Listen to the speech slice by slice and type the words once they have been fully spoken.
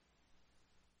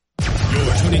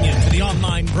tuning in to the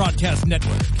online broadcast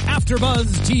network, AfterBuzz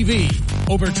TV.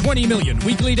 Over 20 million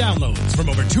weekly downloads from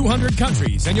over 200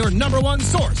 countries and your number one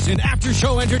source in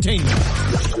after-show entertainment.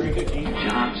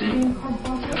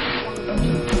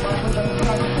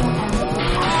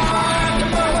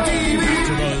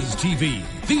 AfterBuzz TV,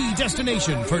 the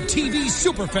destination for TV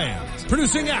superfans.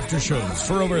 Producing aftershows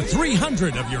for over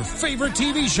 300 of your favorite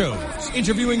TV shows.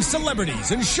 Interviewing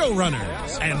celebrities and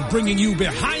showrunners. And bringing you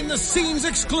behind-the-scenes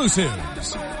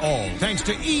exclusives. All thanks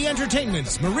to E!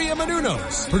 Entertainment's Maria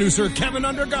Menounos, producer Kevin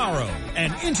Undergaro,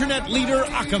 and internet leader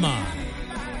Akamai.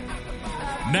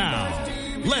 Now,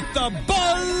 let the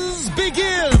buzz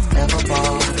begin!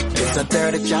 It's a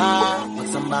dirty job, but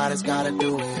somebody's gotta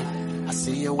do it. I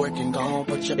see you working, gone,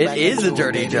 put your It is a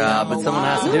dirty job, but someone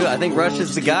has to do it. I think Rush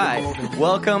is the guy.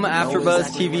 Welcome,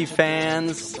 AfterBuzz TV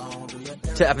fans,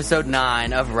 to episode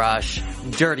 9 of Rush,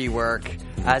 Dirty Work,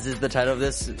 as is the title of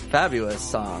this fabulous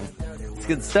song. It's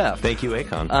good stuff. Thank you,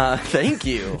 Akon. Thank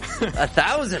you.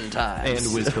 1,000 times.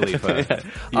 And Wiz Khalifa.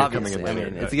 You're coming in later.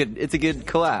 I mean, it's a good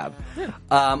collab. Yeah.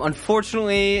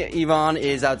 Unfortunately, Yvonne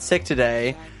is out sick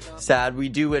today. Sad. We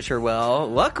do wish her well.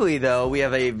 Luckily, though, we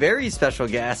have a very special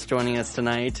guest joining us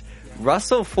tonight,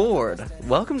 Russell Ford.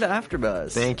 Welcome to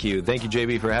AfterBuzz. Thank you. Thank you,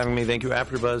 JB, for having me. Thank you,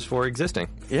 AfterBuzz, for existing.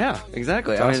 Yeah,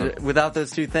 exactly. It's awesome. I mean, without those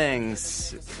two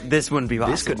things, this wouldn't be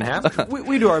possible. This couldn't happen.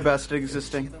 we do our best at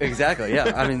existing. Exactly,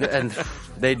 yeah. I mean, and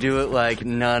they do it like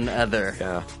none other.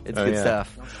 Yeah. It's good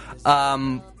stuff.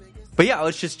 But yeah,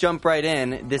 let's just jump right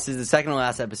in. This is the second to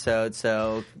last episode,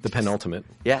 so... The penultimate.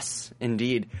 Yes,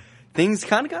 indeed. Things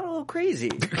kind of got a little crazy.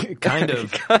 kind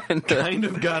of got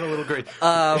a little crazy.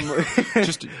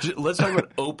 Just let's talk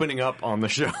about opening up on the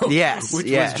show. Yes,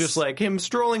 which was just like him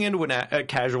strolling into a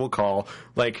casual call,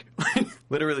 like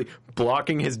literally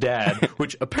blocking his dad.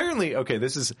 Which apparently, okay,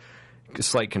 this is a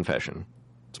slight confession.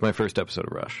 It's my first episode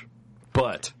of Rush,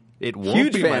 but it won't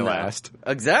Huge be fan my though. last.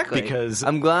 Exactly. Because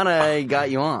I'm glad I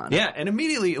got you on. Yeah, and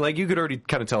immediately, like, you could already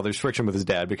kind of tell there's friction with his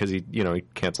dad because he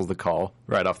cancels the call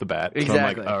right off the bat. Exactly. So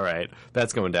I'm like, all right,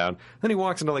 that's going down. Then he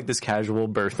walks into, like, this casual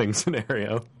birthing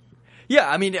scenario. Yeah,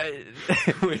 I mean...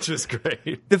 which is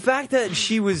great. The fact that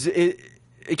she was...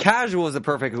 casual is the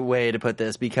perfect way to put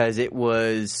this because it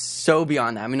was so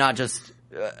beyond that. I mean, not just...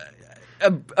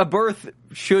 a birth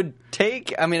should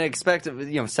take... I mean, I expect,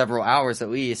 several hours at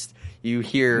least. You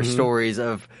hear stories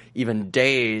of even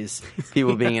days,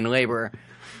 people being in labor.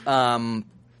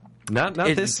 Not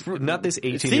this 18-year-old.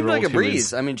 It seemed like a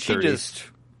breeze. I mean, she just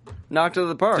knocked it out of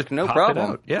the park. Just no popped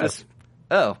problem. it out.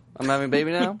 Yeah. I'm having a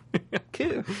baby now?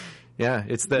 Cool. Yeah,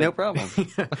 it's that. No problem.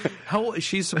 How old?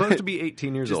 She's supposed to be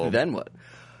 18 years old. Then what?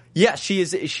 Yeah, she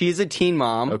is a teen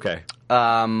mom. Okay.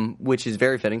 Which is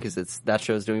very fitting because that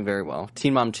show is doing very well.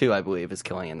 Teen Mom 2, I believe, is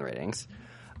killing in the ratings.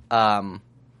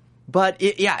 But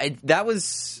that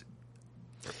was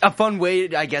a fun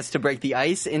way, I guess, to break the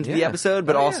ice into the episode,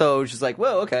 but also just like,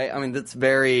 whoa, okay. I mean, that's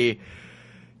very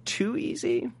too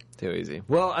easy. Too easy.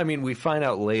 Well, I mean, we find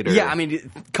out later. Yeah, I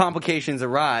mean, complications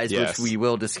arise, which we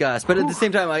will discuss. But at the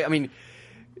same time, I mean,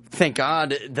 thank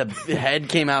God the head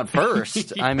came out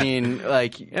first. Yeah. I mean,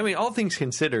 all things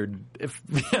considered, if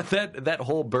that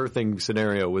whole birthing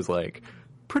scenario was like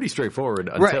pretty straightforward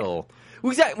until. Right.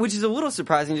 Which is a little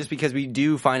surprising just because we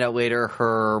do find out later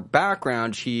her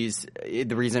background.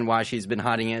 The reason why she's been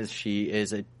hiding is she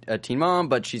is a teen mom,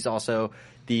 but she's also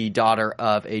the daughter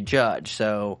of a judge.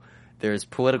 So there's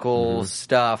political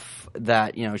stuff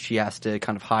that, she has to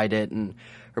kind of hide it, and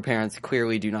her parents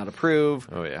clearly do not approve.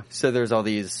 Oh, yeah. So there's all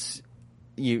these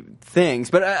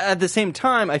things. But at the same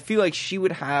time, I feel like she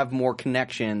would have more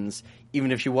connections,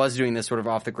 even if she was doing this sort of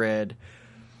off the grid,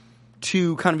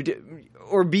 to kind of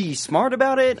or be smart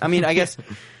about it. I mean, I guess,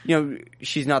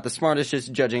 she's not the smartest,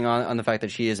 just judging on the fact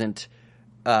that she isn't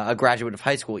a graduate of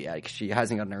high school yet, because she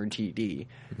hasn't gotten her GED.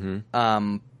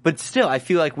 But still, I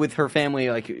feel like with her family,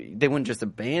 like, they wouldn't just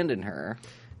abandon her.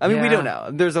 I mean, we don't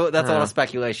know. That's a lot of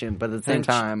speculation, but at the same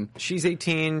time... She's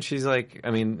 18. She's like...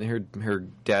 I mean, her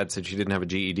dad said she didn't have a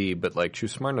GED, but, like, she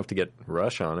was smart enough to get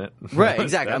Rush on it. Right,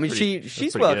 exactly. I mean,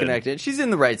 she's well-connected. She's in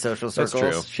the right social circles.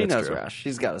 That's true. She knows Rush.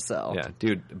 She's got to sell. Yeah,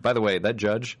 dude, by the way, that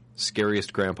judge,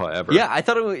 scariest grandpa ever. Yeah, I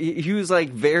thought he was,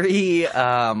 like, very...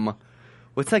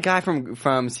 what's that guy from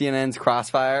CNN's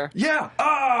Crossfire? Yeah!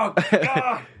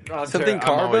 Oh, Something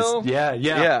Carville? Yeah.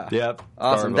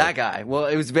 Awesome, Carville. that guy. Well,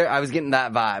 it was I was getting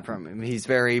that vibe from him. He's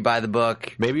very by the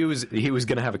book. Maybe he was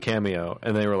going to have a cameo,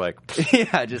 and they were like,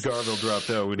 yeah, just Garville dropped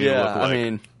out. We need to look like. I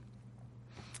mean,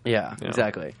 yeah,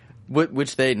 exactly.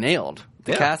 Which they nailed.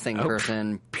 The casting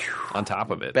person, on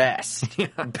top of it, best,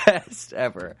 best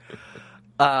ever.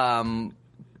 But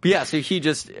yeah, so he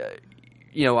just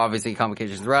obviously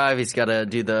complications arrive. He's got to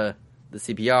do the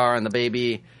CPR on the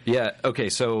baby. Yeah. Okay.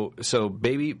 So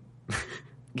baby.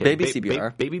 Baby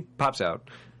CPR. Baby pops out.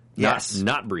 Yes.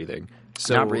 Not breathing.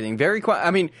 So, Not breathing. Very quiet.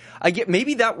 I mean, I get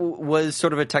maybe that was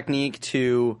sort of a technique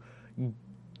to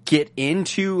get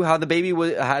into how the baby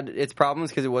had its problems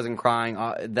because it wasn't crying.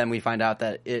 Then we find out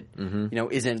that it,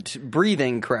 isn't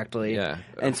breathing correctly. Yeah.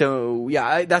 And so,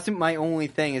 that's my only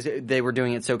thing is they were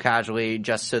doing it so casually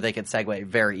just so they could segue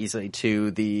very easily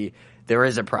to there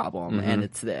is a problem, and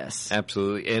it's this.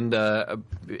 Absolutely. And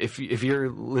if you're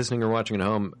listening or watching at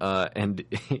home,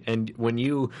 and when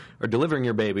you are delivering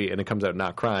your baby and it comes out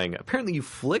not crying, apparently you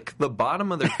flick the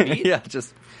bottom of their feet.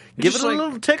 Just give it a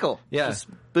little tickle. Yeah. Just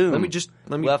boom. Let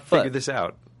me Left figure foot. this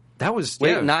out. That was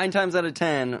 9 times out of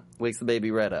 10 wakes the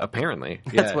baby right up. Apparently.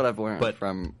 That's yeah. what I've learned But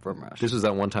from Rush. this was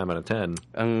that 1 time out of 10.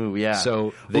 Oh, yeah.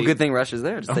 So good thing Rush is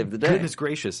there to save the day. Goodness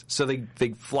gracious. So they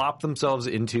flop themselves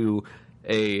into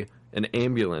an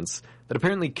ambulance that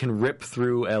apparently can rip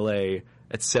through LA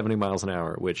at 70 miles an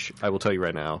hour, which I will tell you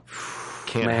right now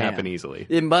can't happen easily.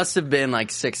 It must have been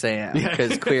like 6 a.m.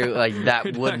 because clearly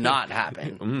that would not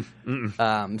happen.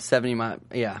 70 miles,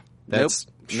 yeah. That's,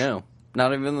 No,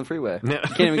 not even on the freeway. No. You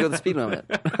can't even go the speed limit.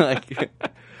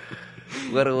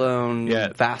 Let alone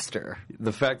faster.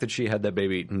 The fact that she had that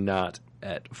baby not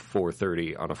at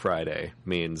 4:30 on a Friday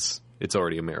means it's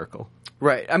already a miracle.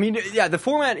 Right. I mean, the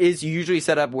format is usually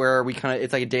set up where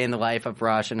it's like a day in the life of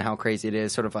Rush and how crazy it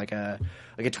is, sort of like a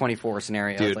 24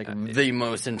 scenario. Dude, it's the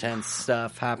most intense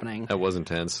stuff happening. That was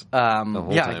intense. The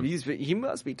whole time. He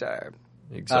must be tired.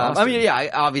 Exhausted.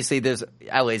 Obviously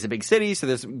LA's a big city, so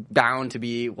there's bound to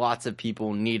be lots of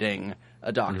people needing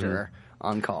a doctor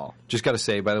on call. Just got to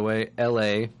say, by the way,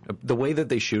 LA, the way that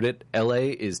they shoot it,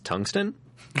 LA is tungsten.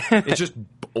 It's just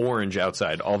orange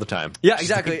outside all the time. Yeah,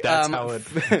 exactly. That's how it...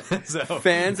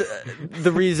 Fans,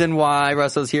 the reason why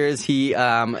Russell's here is he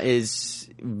is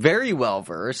very well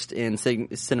versed in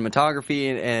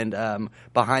cinematography and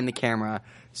behind the camera.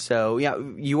 So,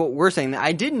 we're saying that.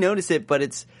 I didn't notice it,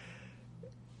 but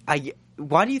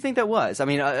why do you think that was? I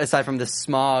mean, aside from the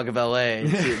smog of LA,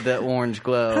 the orange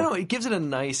glow. I don't know. It gives it a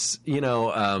nice,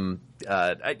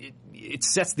 it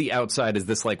sets the outside as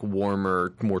this like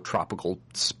warmer, more tropical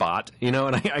spot, and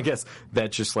I guess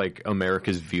that's just like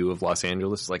America's view of Los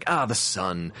Angeles. Like, the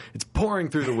sun, it's pouring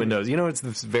through the windows. It's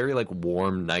this very like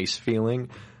warm, nice feeling,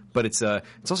 but it's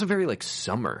also very like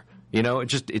summer.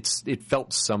 It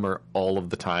felt summer all of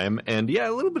the time, and a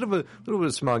little bit of a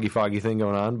smoggy, foggy thing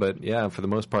going on, but for the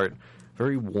most part,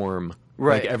 very warm.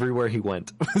 Right, like everywhere he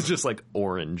went was just like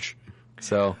orange.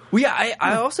 So,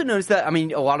 I also noticed that. I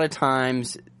mean, a lot of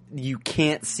times you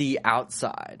can't see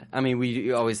outside. I mean,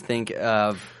 we always think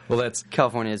of that's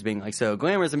California as being like so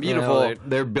glamorous and beautiful.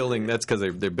 They're building. That's because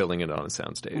they're building it on a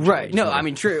soundstage, right? No, I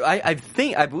mean, true. I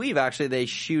believe actually they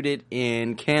shoot it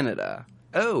in Canada.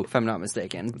 Oh, if I'm not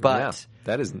mistaken, but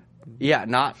that is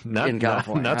not in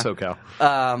California, not SoCal.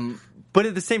 But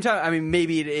at the same time, I mean,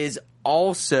 maybe it is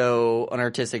also an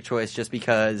artistic choice, just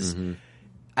because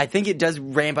I think it does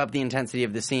ramp up the intensity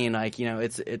of the scene. Like,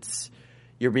 it's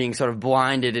you're being sort of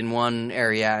blinded in one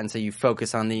area, and so you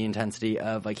focus on the intensity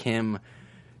of like him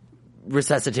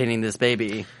resuscitating this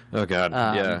baby. Oh God,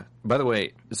 yeah. By the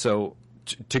way, so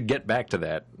to get back to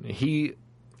that, he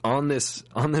on this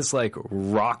like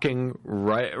rocking,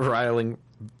 riling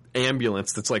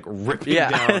ambulance that's like ripping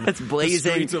down that's blazing, the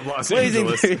streets of Los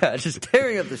Angeles. Yeah, just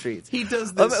tearing up the streets. He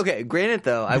does this. Okay, granted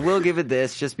though, I will give it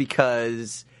this just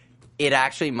because it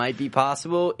actually might be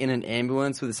possible in an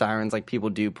ambulance with sirens, like people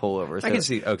do pull over. So, I can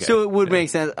see. Okay, so it would make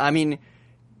sense. I mean,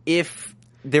 if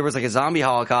there was like a zombie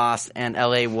holocaust and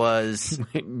LA was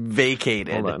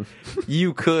vacated,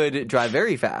 you could drive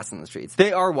very fast in the streets.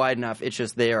 They are wide enough. It's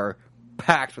just they are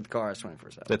packed with cars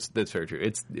 24/7. That's very true.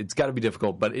 It's got to be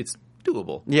difficult, but it's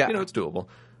doable. Yeah, it's doable.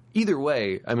 Either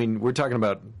way, I mean, we're talking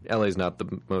about LA's not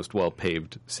the most well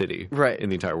paved city in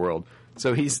the entire world.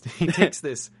 So he takes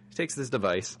this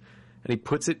device and he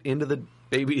puts it into the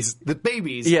baby's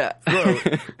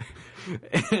throat.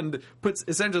 And puts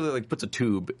a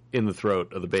tube in the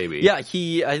throat of the baby. Yeah,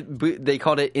 they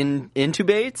called it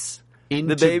intubates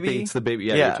the baby. The baby.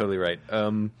 Yeah, you're totally right.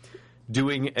 And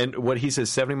what he says,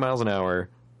 70 miles an hour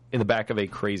in the back of a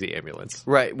crazy ambulance.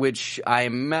 Right, which I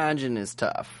imagine is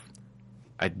tough.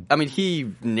 I mean,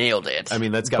 he nailed it. I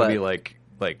mean, that's got to be like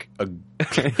a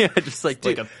just like,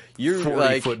 dude, like a you're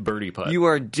 40-foot birdie putt. You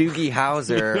are Doogie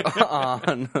Howser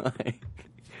on like.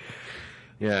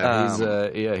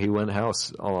 Yeah, he went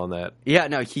house all on that. Yeah,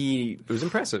 no, it was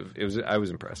impressive. I was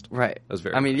impressed. Right. I was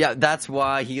very. I mean, that's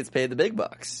why he gets paid the big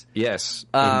bucks. Yes.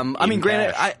 I mean,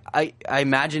 granted, I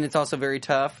imagine it's also very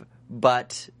tough,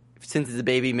 but since it's a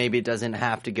baby, maybe it doesn't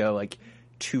have to go like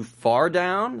too far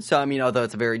down. So I mean, although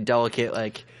it's a very delicate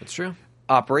like That's true.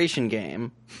 operation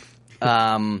game,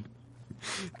 That's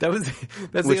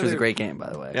which was a great game, by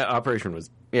the way. Yeah, Operation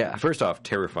was Yeah. First off,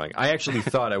 terrifying. I actually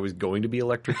thought I was going to be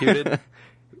electrocuted,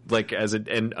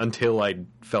 and until I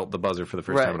felt the buzzer for the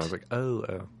first time, and I was like,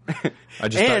 oh. I just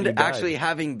thought you And died. actually,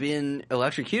 having been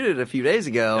electrocuted a few days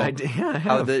ago, I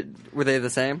have. were they the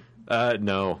same?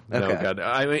 No, Okay. God.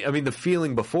 I mean, the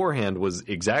feeling beforehand was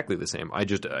exactly the same. I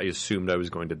assumed I was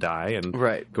going to die and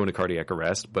go into cardiac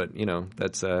arrest, but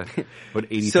that's what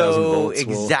 80,000 volts.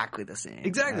 Exactly the same.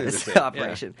 Exactly the as same,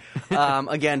 operation.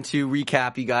 Again, to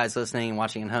recap, you guys listening and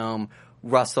watching at home,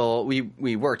 Russell,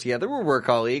 we work together. We're work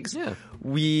colleagues. Yeah.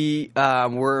 We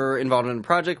were involved in a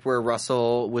project where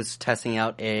Russell was testing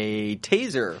out a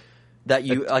taser. That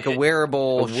you a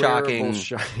wearable shocking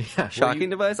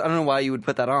device. I don't know why you would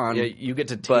put that on. Yeah, you get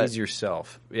to tase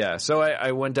yourself. Yeah, so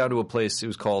I went down to a place. It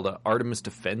was called Artemis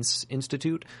Defense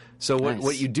Institute. So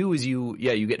what you do is you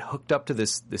get hooked up to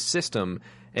this system,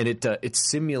 and it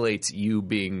simulates you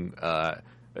being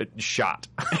shot.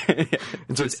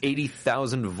 And so it's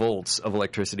 80,000 volts of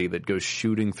electricity that goes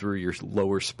shooting through your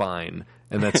lower spine,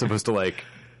 and that's supposed to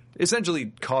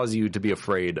essentially cause you to be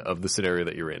afraid of the scenario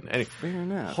that you're in. Anyway, Fair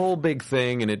enough. whole big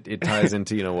thing, and it ties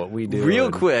into what we do. Real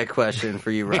quick question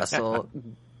for you, Russell.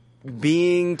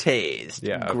 Being tased,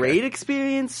 okay. Great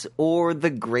experience or the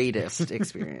greatest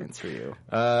experience for you?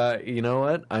 You know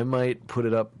what? I might put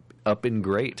it up in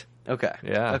great. Okay.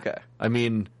 Yeah. Okay. I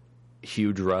mean,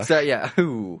 huge rush. So yeah.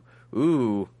 Ooh.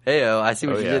 Heyo. I see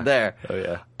what you did there. Oh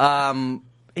yeah.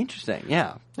 Interesting.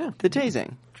 Yeah. The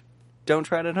tasing. Don't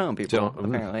try it at home, people.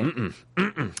 Apparently.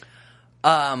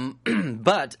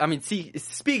 But I mean,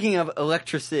 speaking of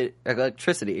electricity,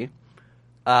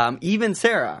 even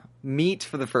Sarah meet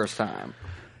for the first time.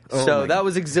 So that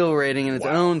was exhilarating in its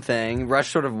own thing.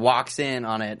 Rush sort of walks in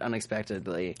on it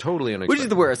unexpectedly. Totally unexpected. Which is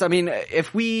the worst. I mean,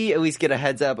 if we at least get a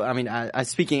heads up, I mean, I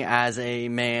speaking as a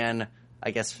man,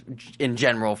 I guess in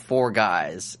general for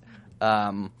guys,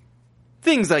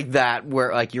 things like that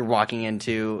where like you're walking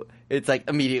into, it's like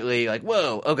immediately like,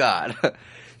 whoa, oh God,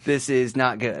 this is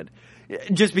not good.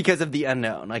 Just because of the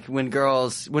unknown. Like when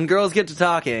girls get to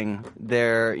talking,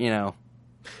 they're,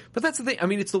 But that's the thing. I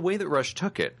mean, it's the way that Rush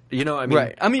took it.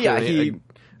 Right. I mean, yeah,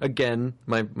 again,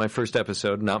 my first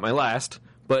episode, not my last,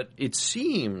 but it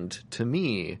seemed to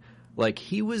me like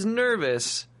he was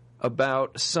nervous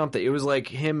about something. It was like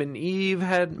him and Eve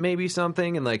had maybe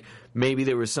something, and like maybe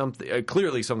there was something,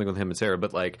 clearly something with him and Sarah,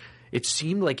 but like it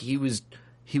seemed like he was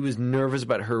nervous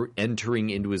about her entering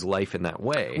into his life in that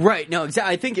way. Right. No,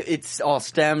 exactly. I think it's all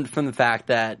stemmed from the fact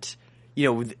that,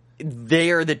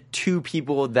 they are the two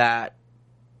people that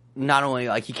not only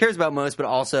like he cares about most, but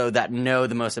also that know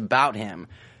the most about him.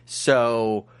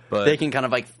 So they can kind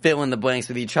of like fill in the blanks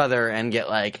with each other and get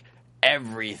like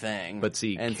everything. But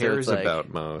see, and cares so it's like, about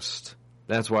most.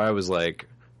 That's why I was like,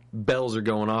 bells are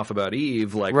going off about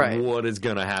Eve. Like, what is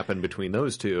going to happen between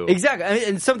those two? Exactly. I mean,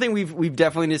 and something we've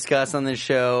definitely discussed on this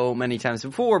show many times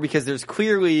before, because there's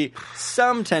clearly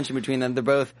some tension between them. They're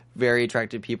both very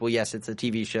attractive people. Yes, it's a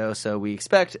TV show, so we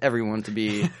expect everyone to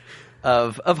be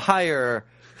of higher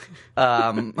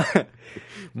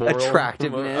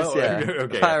attractiveness,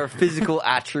 higher physical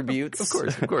attributes.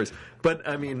 Of course. But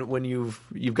I mean, when you've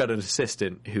got an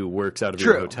assistant who works out of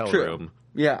your hotel room,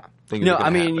 yeah. things No, are gonna I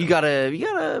mean happen. you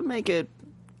gotta make it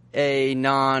a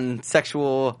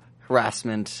non-sexual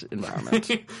harassment environment.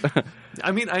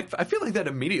 I mean, I feel like that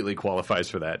immediately qualifies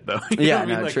for that, though. You Yeah, know what I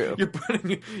mean? no, Like, true.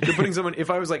 You're putting someone. If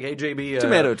I was like, "Hey, JB,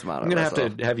 Tomato, I'm gonna have Russell.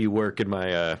 to have you work in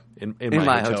my in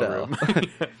my hotel hotel. room,"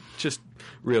 just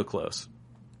real close.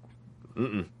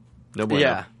 No bueno.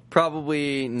 Yeah,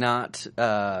 probably not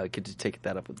get to take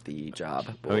that up with the job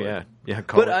board. Oh yeah. But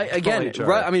call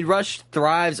HR. Rush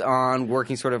thrives on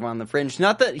working sort of on the fringe.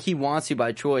 Not that he wants to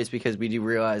by choice, because we do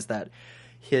realize that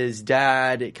his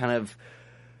dad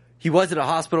he was at a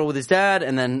hospital with his dad,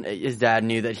 and then his dad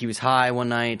knew that he was high one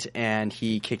night, and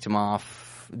he kicked him out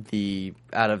of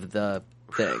the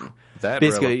thing. That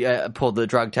basically pulled the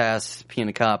drug test, pee in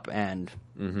a cup, and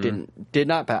did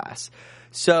not pass.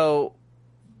 So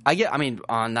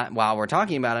on that, while we're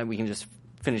talking about it, we can just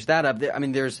finish that up. I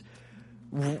mean, there's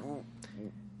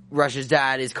Rush's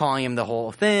dad is calling him the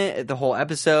whole thing, the whole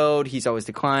episode. He's always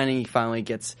declining. He finally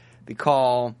gets the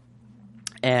call,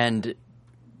 and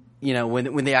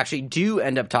when they actually do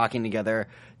end up talking together,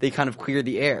 they kind of clear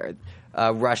the air.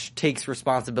 Rush takes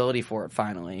responsibility for it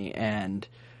finally, and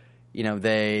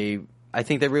I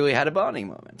think they really had a bonding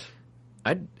moment.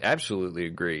 I absolutely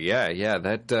agree. Yeah,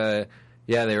 that.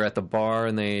 They were at the bar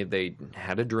and they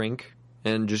had a drink,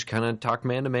 and just kind of talk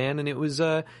man to man, and it was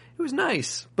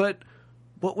nice. But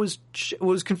what was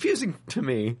confusing to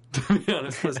me, to be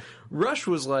honest, was Rush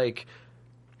was like,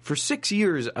 for 6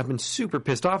 years I've been super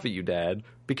pissed off at you, Dad,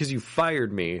 because you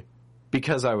fired me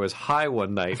because I was high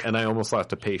one night and I almost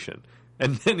lost a patient.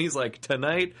 And then he's like,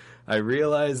 tonight I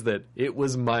realized that it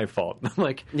was my fault. I'm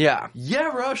like, Yeah.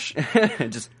 yeah, Rush.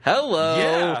 Just, hello.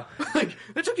 Yeah. Like,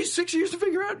 it took you 6 years to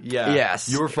figure out? Yeah. Yes.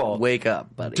 Your fault. Wake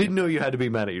up, buddy. Didn't know you had to be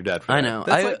mad at your dad for that. I know.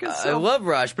 That's I love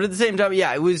Rush, but at the same time,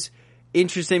 yeah, it was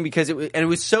interesting because it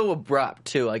was so abrupt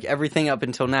too. Like everything up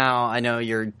until now, I know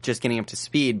you're just getting up to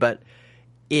speed, but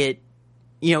it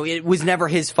was never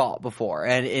his fault before,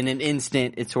 and in an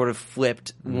instant, it sort of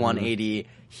flipped 180.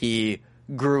 He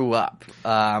grew up.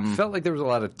 Felt like there was a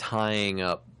lot of tying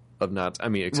up of knots. I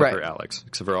mean, except for Alex.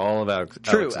 Except for all of Alex.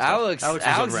 True. Alex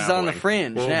is on the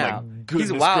fringe now.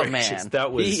 He's a wild man.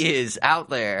 He is out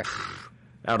there.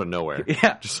 Out of nowhere.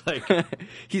 Yeah. Just like...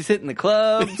 He's hitting the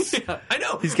clubs. Yeah, I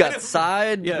know. He's got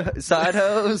side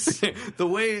hoes. the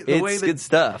way It's that good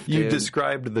stuff, you dude.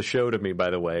 described the show to me,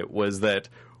 by the way, was that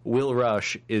Will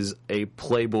Rush is a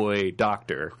playboy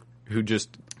doctor who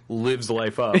just lives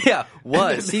life up. Yeah,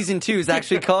 Season 2 is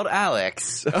actually called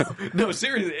Alex. No,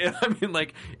 seriously. I mean,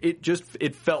 like,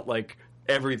 it felt like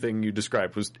everything you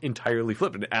described was entirely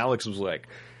flipped. And Alex was like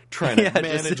trying to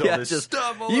manage all this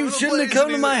stuff. You shouldn't have come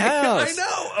to my house. I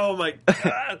know. Oh my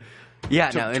God.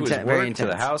 Yeah, to his very work, intense. to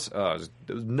the house. Oh, it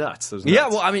was nuts. Yeah,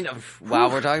 well, I mean,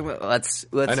 while we're talking about, let's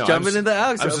jump into the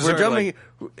Alex. We're jumping.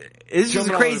 This is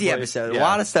a crazy episode. Yeah. A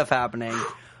lot of stuff happening.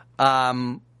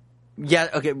 Yeah,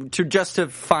 okay. Just to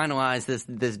finalize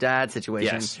this dad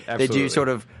situation, Yes, they absolutely. do sort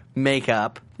of make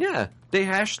up. Yeah, they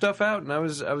hashed stuff out, and I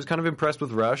was kind of impressed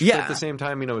with Rush. Yeah. But at the same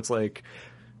time, it's like,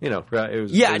 it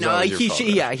was. Yeah, it was no, always like your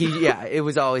fault. it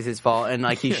was always his fault, and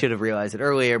like he should have realized it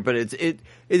earlier. But it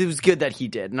was good that he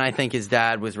did, and I think his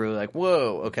dad was really like,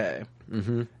 "Whoa, okay."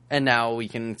 Mm-hmm. And now we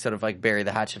can sort of like bury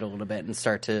the hatchet a little bit and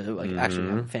start to like actually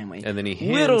have a family. And then he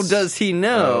hints, little does he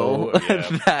know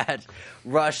yeah. that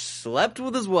Rush slept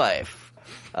with his wife.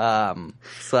 /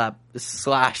 Rush's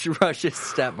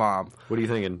stepmom. What are you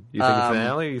thinking? You think it's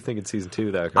finale, or you think it's season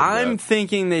 2 that comes I'm out?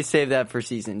 thinking they save that for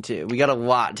season 2. We got a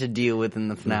lot to deal with in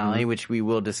the finale, which we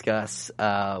will discuss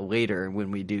later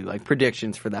when we do like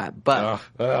predictions for that. But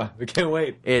I can't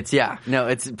wait.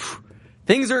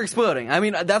 Things are exploding. I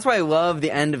mean, that's why I love the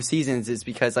end of seasons, is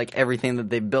because like everything that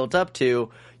they've built up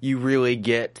to, you really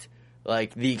get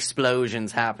like the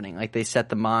explosions happening. Like they set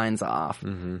the mines off,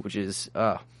 which is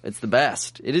it's the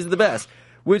best. It is the best.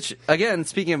 Which again,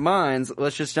 speaking of mines,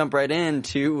 let's just jump right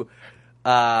into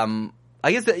I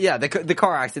guess the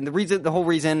car accident. The whole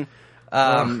reason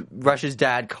Rush's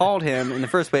dad called him in the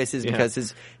first place is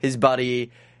because his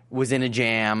buddy was in a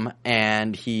jam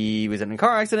and he was in a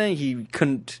car accident. He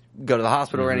couldn't go to the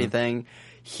hospital or anything.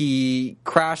 He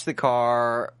crashed the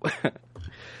car.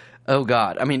 Oh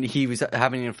God. I mean, he was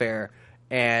having an affair,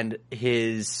 and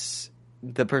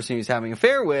the person he was having an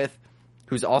affair with,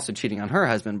 who's also cheating on her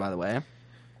husband, by the way,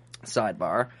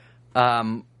 sidebar,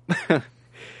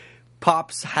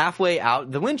 pops halfway out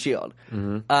the windshield,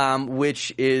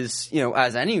 which is,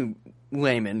 as any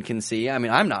layman can see. I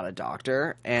mean, I'm not a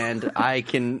doctor, and I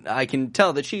can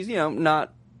tell that she's,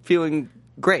 not feeling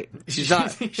great.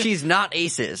 She's not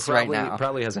aces right now.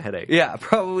 Probably has a headache. Yeah,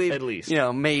 probably. At least.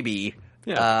 Maybe.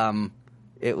 Yeah.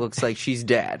 It looks like she's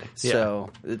dead.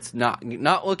 So it's not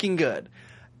looking good.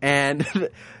 And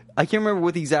I can't remember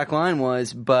what the exact line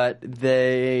was, but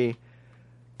he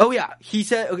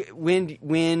said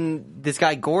when this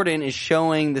guy Gordon is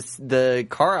showing the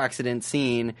car accident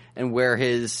scene and where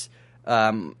his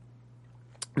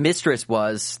mistress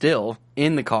was still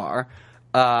in the car,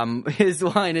 his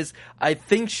line is, "I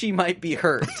think she might be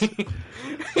hurt."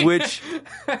 Which,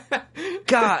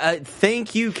 God,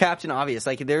 thank you, Captain Obvious.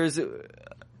 Like, you can't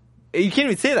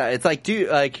even say that. It's like, dude,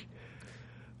 like,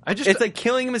 it's like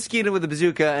killing a mosquito with a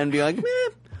bazooka and being like,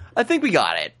 I think we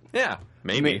got it. Yeah,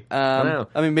 maybe. I don't know.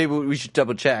 I mean, maybe we should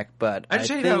double check, but I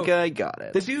think I got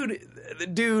it. The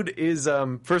dude is,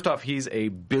 first off, he's a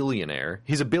billionaire.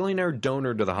 He's a billionaire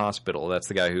donor to the hospital. That's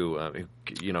the guy who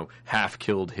half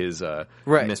killed his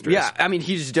mistress. Yeah, I mean,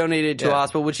 he just donated to a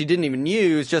hospital, which he didn't even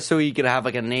use, just so he could have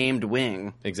like a named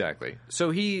wing. Exactly.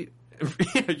 So you're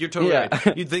totally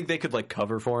right. You'd think they could like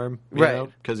cover for him, right?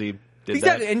 Because he did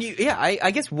exactly. that. And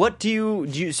I guess what do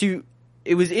you so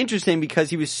it was interesting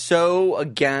because he was so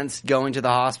against going to the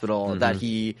hospital that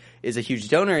he is a huge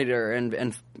donator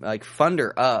and like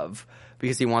funder of,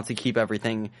 because he wants to keep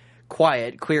everything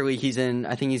quiet. Clearly,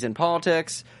 I think he's in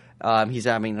politics. He's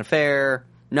having an affair.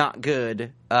 Not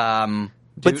good.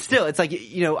 But still, it's like,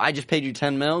 I just paid you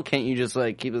 $10 million. Can't you just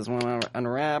like keep this one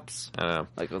under wraps? I don't know.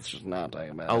 Like, let's just not talk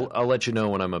about it. I'll let you know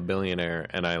when I'm a billionaire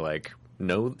and I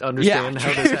understand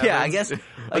how this happens. Yeah,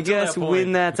 I guess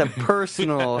when that's a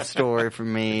personal story for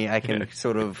me, I can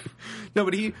sort of. No,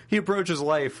 but he approaches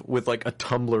life with like a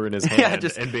tumbler in his hand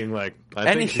and being like,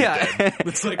 I think she's dead.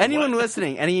 It's like, anyone what?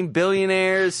 listening, any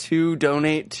billionaires who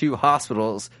donate to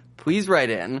hospitals, please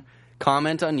write in,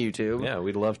 comment on YouTube. Yeah,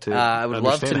 we'd love to. I would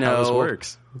love to know how this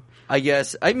works. I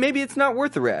guess maybe it's not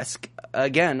worth the risk.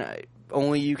 Again,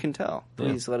 only you can tell.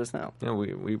 Please let us know. Yeah,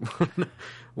 we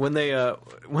when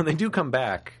they do come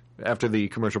back after the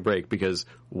commercial break, because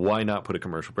why not put a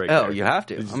commercial break? Oh, there? you have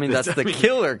to. I mean, that's the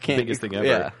killer biggest thing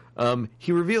ever. Yeah.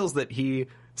 He reveals that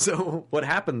so what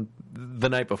happened the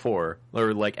night before,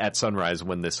 or like at sunrise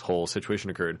when this whole situation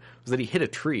occurred, was that he hit a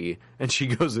tree and she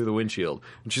goes through the windshield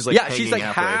and she's like, she's like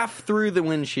half through the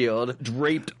windshield,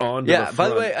 draped onto the front by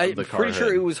the way, of I'm the car pretty sure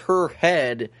head. it was her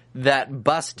head that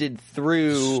busted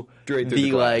through Straight through the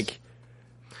glass.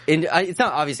 It's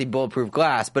not obviously bulletproof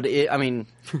glass, but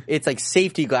it's like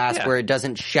safety glass Yeah. where it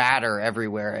doesn't shatter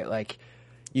everywhere. Like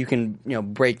you can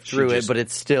break through it, but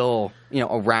it's still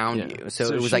around you. So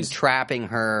it was like trapping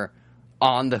her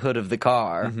on the hood of the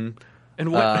car. Mm-hmm.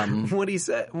 And what he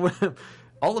said.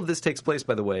 All of this takes place,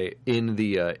 by the way, in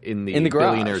the garage,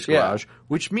 billionaire's garage,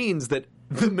 which means that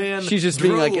the man She's just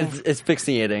drove, being like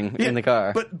asphyxiating in the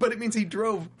car. But it means he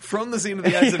drove from the scene of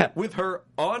the accident with her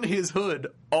on his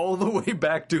hood all the way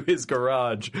back to his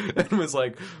garage and was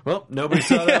like, well, nobody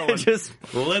saw that one.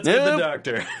 Let's get the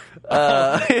doctor.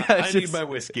 I need my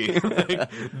whiskey.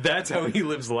 That's how he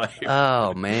lives life.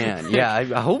 Oh, man. Yeah,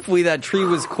 hopefully that tree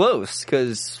was close,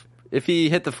 because if he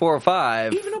hit the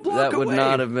 405, Even a block that would away.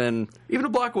 not have been... Even a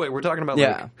block away. We're talking about,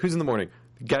 like, who's in the morning?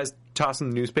 Guys tossing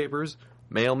the newspapers,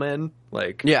 mailmen,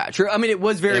 like... Yeah, true. I mean, it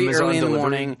was very Amazon early in the delivery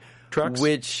morning, trucks.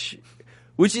 which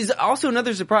is also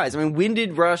another surprise. I mean, when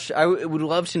did Rush... I would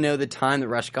love to know the time that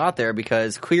Rush got there,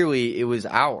 because clearly it was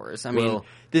hours. I mean,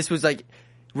 this was like...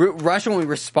 Rush only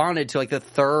responded to, like, the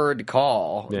third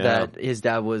call that his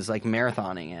dad was, like,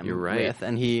 marathoning him with,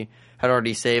 and he had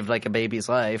already saved, like, a baby's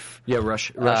life. Yeah,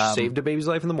 Rush saved a baby's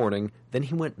life in the morning. Then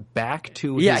he went back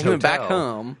to his he went hotel, back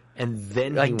home. And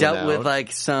then Like, he dealt went with, out.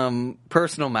 like, some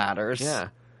personal matters. Yeah.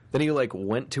 Then he, like,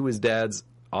 went to his dad's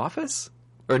office?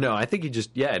 Or no, I think he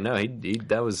just... Yeah, no, he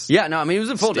that was... Yeah, no, I mean, it was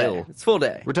a full Still. day. It's a full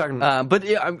day. We're talking... But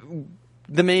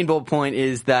the main bullet point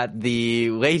is that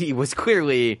the lady was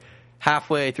clearly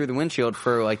halfway through the windshield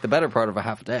for, like, the better part of a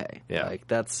half a day. Yeah. Like,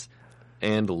 that's...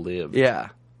 And lived. Yeah.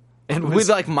 And with,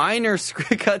 like, minor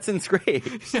cuts and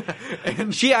scrapes.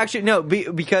 And She actually... No,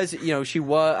 because, she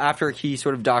was... After he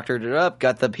sort of doctored it up,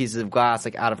 got the pieces of glass,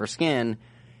 like, out of her skin,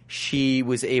 she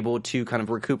was able to kind of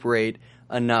recuperate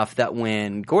enough that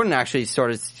when Gordon actually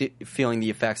started feeling the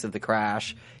effects of the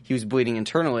crash, he was bleeding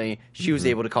internally, she was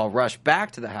able to call Rush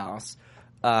back to the house.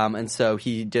 And so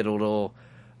he did a little...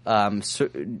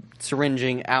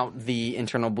 syringing out the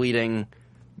internal bleeding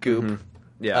goop.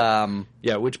 Yeah.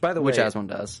 Yeah, which, by the way... Which as one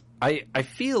does. I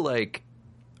feel like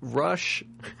Rush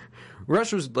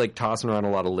was, like, tossing around a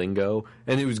lot of lingo,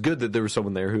 and it was good that there was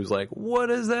someone there who was like, what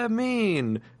does that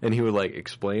mean? And he would, like,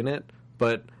 explain it.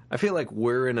 But I feel like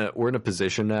we're in a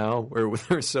position now where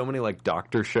there's so many, like,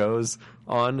 doctor shows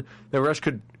on that Rush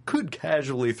could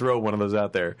casually throw one of those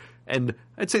out there. And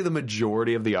I'd say the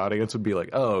majority of the audience would be like,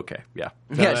 "Oh, okay, yeah,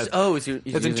 no, Yeah, that's,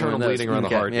 it's internal bleeding around the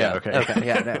heart." Yeah, okay,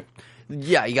 yeah, no.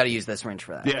 Yeah, you got to use this syringe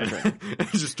for that. yeah. For sure.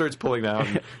 It just starts pulling out,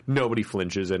 and nobody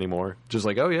flinches anymore. Just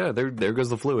like, oh yeah, there goes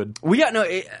the fluid.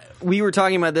 We were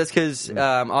talking about this because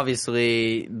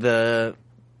obviously the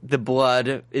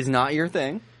blood is not your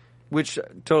thing, which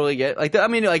totally get. Like, I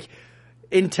mean, like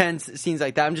intense scenes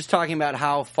like that. I'm just talking about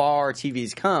how far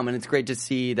TV's come, and it's great to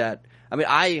see that. I mean,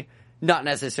 I not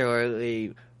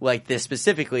necessarily like this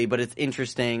specifically, but it's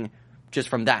interesting just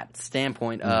from that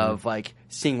standpoint of like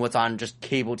seeing what's on just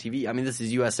cable TV. I mean, this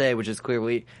is USA, which is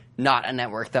clearly not a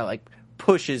network that like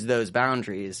pushes those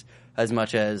boundaries as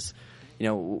much as,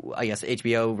 I guess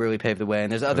HBO really paved the way,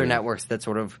 and there's other networks that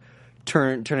sort of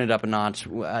turn it up a notch,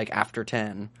 like after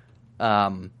 10.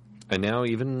 And now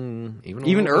even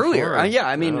earlier. Before. Yeah,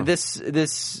 I mean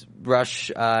this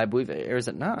Rush, I believe it airs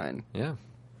at 9. Yeah.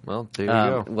 Well, there you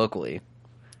go. Locally.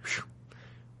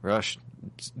 Rush.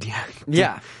 Yeah.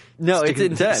 Yeah. No, it's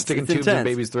intense. Sticking it's tubes intense.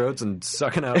 in babies' throats and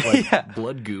sucking out like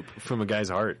blood goop from a guy's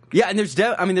heart. Yeah, and there's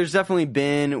definitely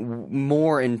been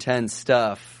more intense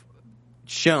stuff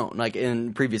shown. Like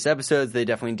in previous episodes, they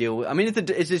definitely deal with. I mean,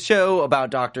 it's a show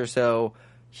about Doctor, so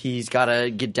he's got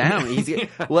to get down. He's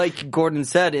like Gordon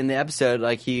said in the episode,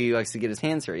 like he likes to get his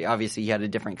hands dirty. Obviously, he had a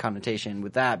different connotation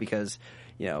with that because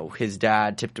you know, his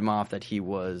dad tipped him off that he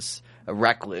was a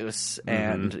recluse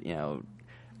and, you know,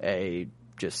 a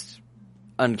just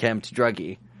unkempt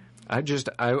druggie. I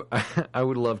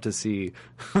would love to see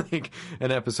like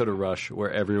an episode of Rush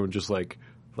where everyone just like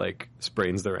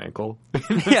sprains their ankle.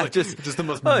 Yeah, like, just the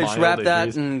most just mild wrap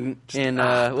that injuries. in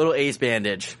a little ace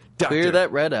bandage. Doctor. Clear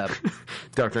that red up.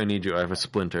 Doctor, I need you. I have a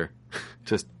splinter.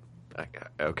 Just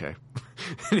okay.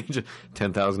 I need you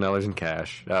 $10,000 in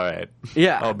cash. All right.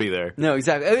 Yeah, I'll be there. No,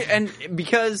 exactly. And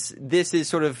because this is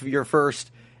sort of your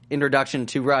first introduction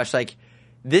to Rush, like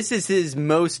this is his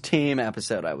most tame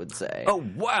episode, I would say. Oh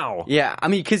wow. Yeah, I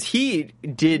mean, because he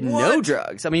did no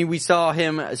drugs. I mean, we saw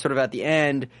him sort of at the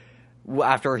end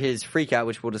after his freak out,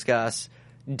 which we'll discuss,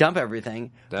 dump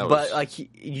everything. But like,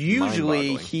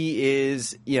 usually he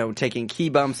is, you know, taking key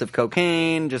bumps of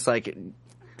cocaine, just like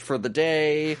for the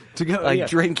day, to go, like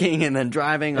drinking and then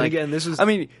driving. And like, again, this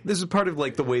is part of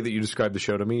like the way that you described the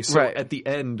show to me. So at the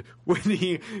end, when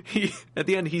he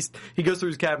goes through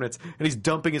his cabinets and he's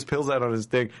dumping his pills out on his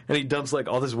thing, and he dumps like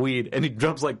all this weed, and he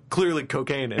dumps like clearly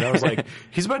cocaine, and I was like,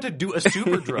 he's about to do a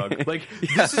super drug. Like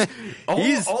this is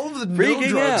all of the no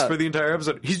drugs for the entire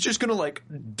episode. He's just gonna like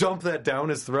dump that down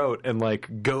his throat and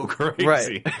like go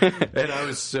crazy. And I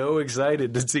was so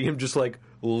excited to see him just like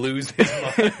lose his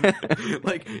mind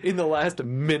like in the last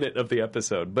minute of the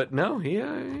episode. But no, he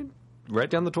right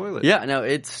down the toilet. Yeah, no,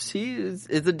 it's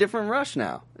a different Rush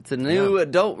now. It's a new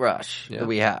adult Rush that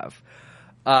we have,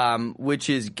 which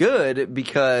is good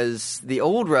because the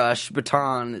old Rush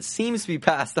baton seems to be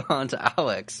passed on to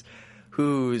Alex,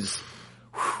 who's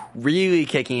really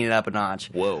kicking it up a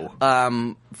notch.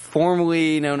 Whoa.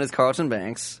 Formerly known as Carlton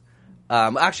Banks.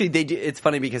 Actually, it's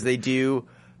funny because they do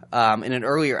in an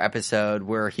earlier episode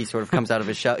where he sort of comes out of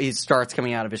his shell. He starts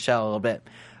coming out of his shell a little bit.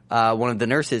 One of the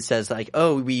nurses says like,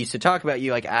 "Oh, we used to talk about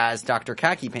you like as Dr.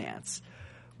 Khaki Pants,"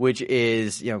 which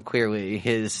is, you know, clearly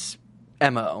his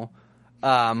MO.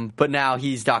 But now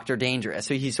he's Dr. Dangerous.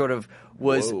 So he sort of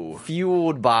was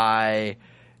fueled by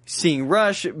seeing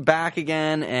Rush back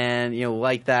again and, you know,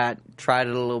 like that, tried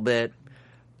it a little bit.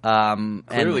 Clearly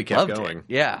and kept loved going. It.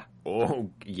 Yeah. Oh,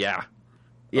 yeah.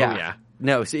 Yeah. Oh, yeah.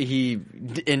 No, so he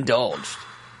indulged.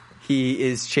 He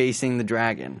is chasing the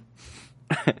dragon.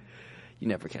 You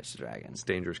never catch the dragon. It's a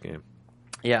dangerous game.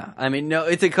 Yeah. I mean, no,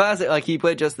 it's a classic. Like, he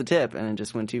played just the tip and it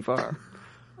just went too far.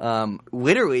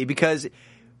 Literally, because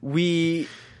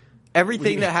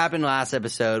everything that happened last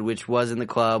episode, which was in the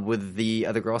club with the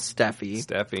other girl,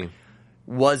 Steffi,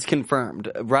 was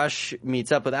confirmed. Rush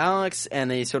meets up with Alex and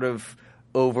they sort of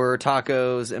over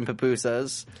tacos and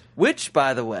pupusas, which,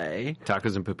 by the way,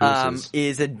 tacos and pupusas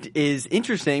is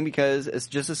interesting because, it's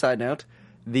just a side note,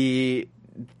 the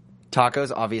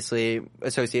tacos obviously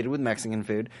associated with Mexican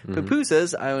food.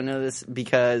 Pupusas, I don't know this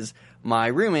because one of my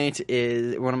roommates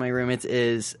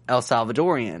is El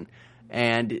Salvadorian,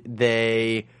 and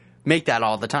they make that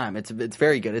all the time. It's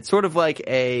very good. It's sort of like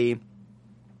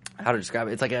how to describe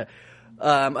it? It's like a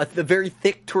very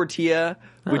thick tortilla,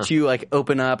 which you like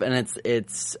open up, and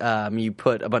it's you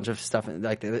put a bunch of stuff in.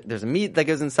 Like there's a meat that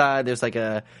goes inside. There's like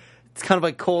it's kind of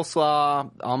like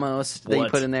coleslaw almost that you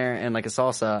put in there, and like a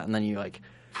salsa, and then you like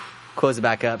close it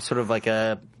back up, sort of like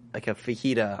a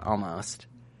fajita almost.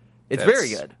 It's very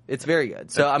good. It's very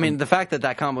good. So I mean, the fact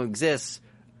that combo exists.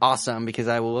 Awesome, because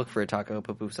I will look for a taco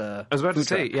pupusa. I was about to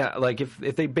say, yeah, like if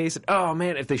they base it, oh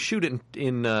man, if they shoot it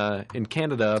in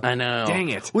Canada, I know. Dang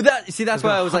it. Well, that's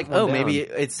why I was like, oh, maybe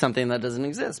it's something that doesn't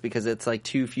exist because it's like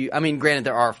too few. I mean, granted,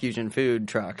 there are fusion food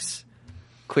trucks,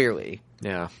 clearly.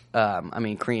 Yeah. I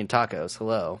mean, Korean tacos.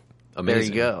 Hello. Amazing. There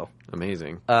you go.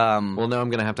 Amazing. Well, now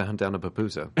I'm gonna have to hunt down a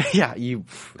pupusa. Yeah,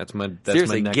 That's my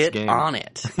seriously next get game. on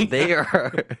it.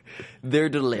 They're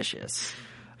delicious.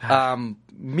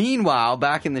 Meanwhile,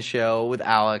 back in the show with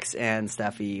Alex and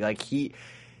Steffi, like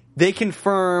they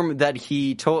confirm that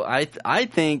he told. I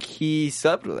think he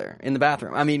slept with her in the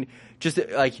bathroom. I mean, just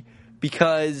like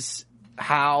because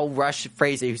how Rush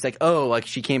phrased it, he's like, "Oh, like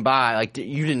she came by, like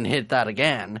you didn't hit that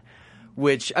again."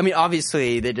 Which I mean,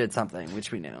 obviously they did something,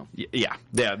 which we knew. Yeah.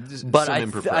 But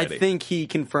I think he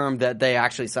confirmed that they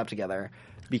actually slept together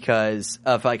because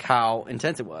of like how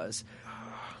intense it was.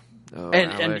 Oh,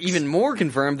 and even more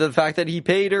confirmed the fact that he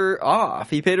paid her off.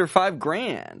 He paid her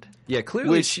 $5,000. Yeah,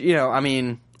 clearly. Which, you know, I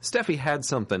mean, Steffi had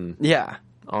something. Yeah,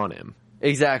 on him.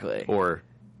 Exactly. Or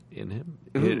in him.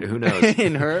 Who knows?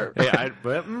 In her. Yeah,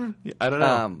 I don't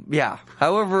know. Yeah.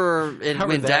 However, it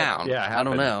went down. Yeah, I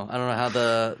don't know. I don't know how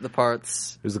the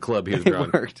parts. It was the club. He was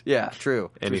drunk. Worked. Yeah,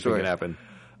 true. Anything could happen.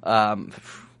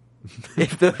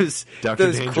 If those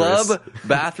Dangerous. club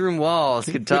bathroom walls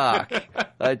could talk,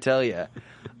 I tell you.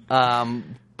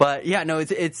 But yeah, no,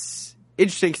 it's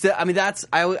interesting. 'Cause, I mean,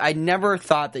 I never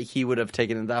thought that he would have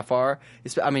taken it that far.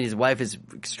 I mean, his wife is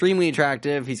extremely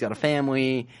attractive. He's got a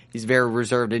family. He's very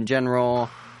reserved in general.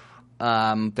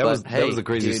 That was the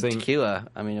craziest thing. Tequila.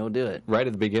 I mean, it'll do it. Right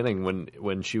at the beginning,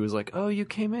 when she was like, "Oh, you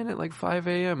came in at like 5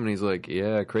 a.m." and he's like,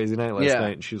 "Yeah, crazy night last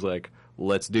night," and she's like,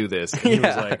 "Let's do this." And he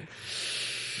was like,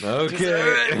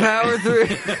 "Okay, power through,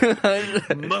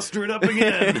 muster it up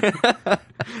again."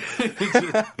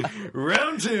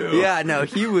 Round 2. Yeah, no,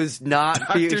 he was not.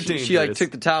 She like Dangerous. took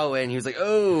the towel away, and he was like,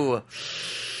 "Oh,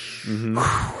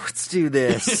 let's do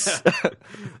this."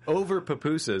 Over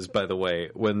pupusas, by the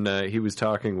way, when he was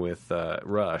talking with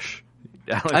Rush.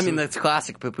 Alex, I mean, that's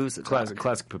classic Papusa.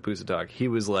 classic pupusa talk. He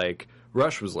was like,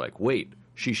 Rush was like, "Wait,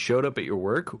 she showed up at your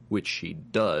work," which she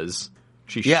does.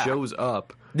 She shows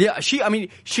up. Yeah, she made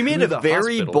To a the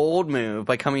very hospital. bold move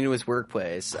by coming to his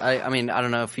workplace. I mean, I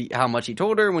don't know how much he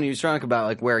told her when he was drunk about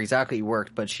like where exactly he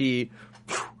worked, but she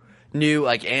knew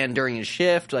like, and during his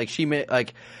shift, like she made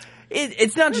like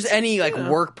it's not just any like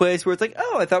workplace where it's like,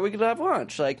 oh, I thought we could have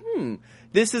lunch. Like,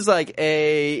 this is like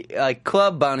a like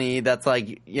club bunny that's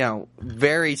like, you know,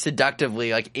 very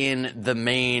seductively like in the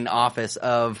main office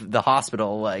of the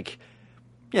hospital, like,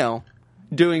 you know,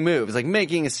 doing moves, like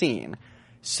making a scene.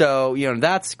 So, you know,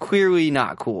 that's clearly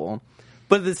not cool.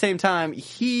 But at the same time,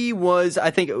 he was, I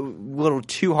think, a little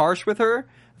too harsh with her.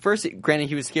 First, granted,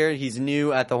 he was scared. He's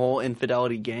new at the whole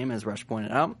infidelity game, as Rush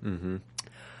pointed out. Mm-hmm.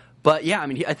 But yeah, I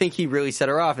mean, I think he really set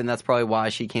her off, and that's probably why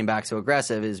she came back so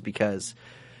aggressive, is because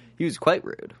he was quite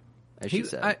rude, as she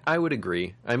said. I would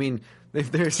agree. I mean,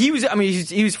 if there's... He was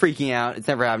freaking out. It's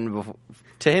never happened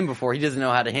to him before. He doesn't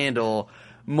know how to handle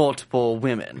multiple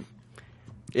women.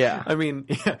 Yeah. I mean,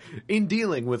 in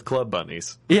dealing with club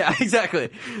bunnies. Yeah,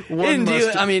 exactly. One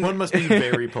must be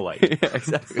very polite. Yeah,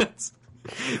 exactly.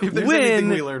 If there's anything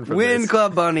we learn from when this.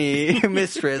 Club Bunny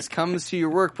mistress comes to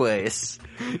your workplace,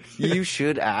 you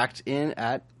should act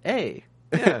at A.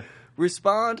 Yeah.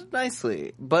 Respond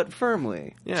nicely, but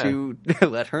firmly to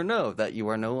let her know that you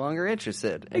are no longer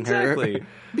interested in Exactly. her.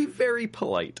 Be very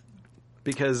polite.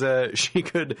 Because she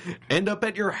could end up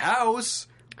at your house.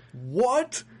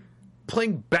 What?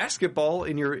 Playing basketball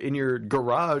in your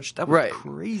garage. That was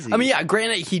crazy. I mean, yeah,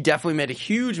 granted, he definitely made a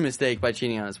huge mistake by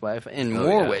cheating on his wife in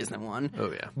more ways than one. Oh,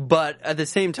 yeah. But at the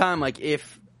same time, like,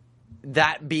 if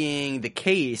that being the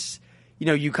case, you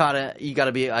know, you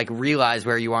gotta be, like, realize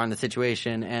where you are in the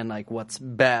situation and, like, what's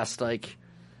best. Like,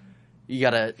 you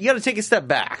gotta take a step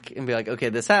back and be like, okay,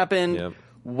 this happened. Yep.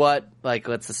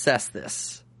 Let's assess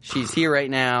this. She's here right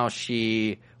now.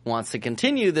 She wants to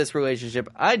continue this relationship.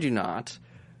 I do not.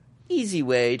 Easy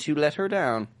way to let her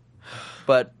down.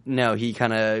 But no, he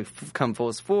kind of come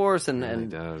full force and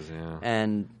does, yeah.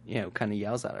 And you know, kind of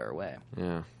yells at her away.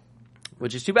 Yeah.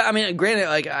 Which is too bad. I mean, granted,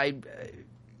 like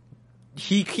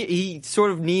he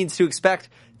sort of needs to expect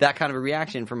that kind of a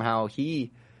reaction from how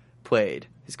he played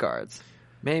his cards.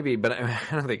 Maybe, but I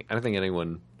don't think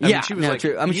anyone. She was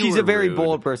true. I mean, she's a very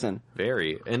bold person.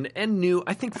 Very, and knew.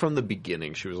 I think from the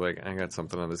beginning, she was like, "I got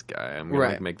something on this guy. I'm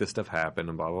gonna make this stuff happen,"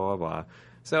 and blah blah blah blah.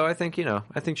 So I think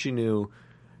she knew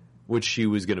what she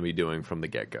was going to be doing from the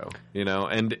get go. You know,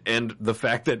 and the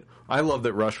fact that I love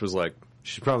that Rush was like,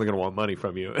 "She's probably going to want money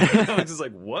from you." And I was just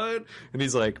like, "What?" And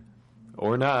he's like,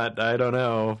 "Or not? I don't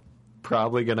know."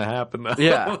 Probably gonna happen though.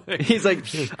 Yeah, he's like,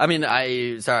 I mean,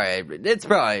 it's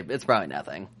probably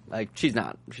nothing. Like, she's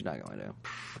not going to.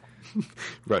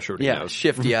 Rush already knows.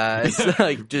 Shifty eyes.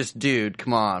 Like, just dude,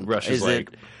 come on. Rush is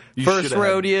like, it first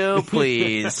rodeo?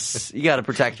 Please, you got to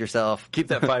protect yourself. Keep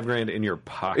that $5,000 in your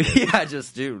pocket. Yeah,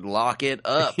 just dude, lock it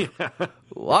up.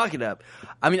 Lock it up.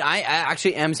 I mean, I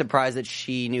actually am surprised that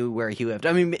she knew where he lived.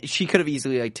 I mean, she could have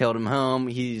easily like tailed him home.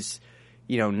 He's,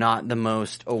 you know, not the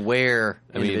most aware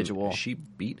individual. Mean, she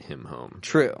beat him home.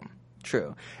 True.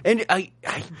 And I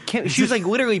can't. She was like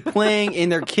literally playing in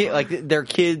their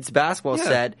kids' basketball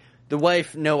set. The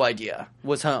wife, no idea,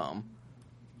 was home.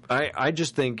 I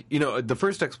just think, you know, the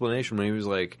first explanation when he was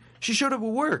like, she showed up at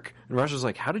work, and Rush was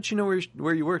like, how did she know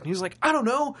where you worked? And he's like, I don't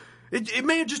know. It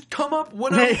may have just come up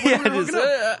when I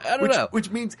don't know. Which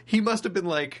means he must have been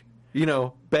like, you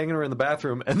know, banging her in the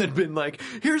bathroom and then been like,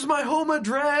 here's my home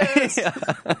address.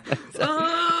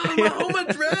 My home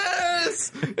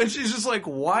address. And she's just like,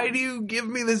 why do you give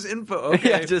me this info?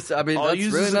 Okay. I'll that's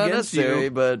use really this not against necessary,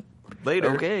 you but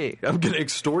later. Okay. I'm going to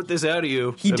extort this out of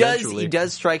you. He eventually.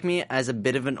 does strike me as a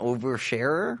bit of an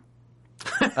oversharer.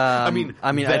 I mean,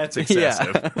 that's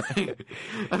excessive. Yeah.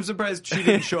 I'm surprised she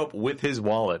didn't show up with his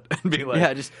wallet and be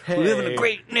like, we live in a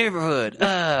great neighborhood. Here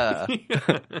are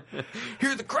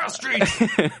the cross streets.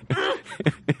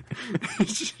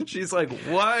 She's like,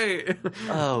 why?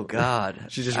 Oh God,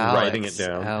 She's just Alex, writing it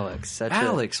down.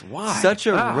 Alex, why? Such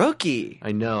a rookie.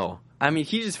 I know. I mean,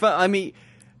 he just. I mean,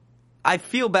 I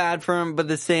feel bad for him, but at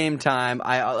the same time,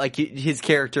 I like his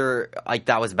character. Like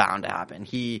that was bound to happen.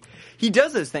 He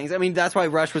does those things. I mean, that's why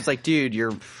Rush was like, dude,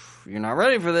 you're not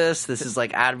ready for this. This is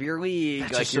like out of your league.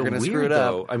 That's like just you're so gonna weird, screw it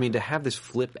up. though. I mean, to have this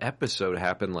flip episode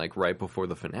happen like right before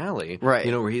the finale, Right.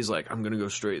 You know, where he's like, "I'm gonna go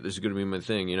straight. This is gonna be my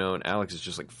thing," you know, and Alex is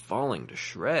just like falling to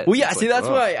shreds. Well, yeah. It's See, like, that's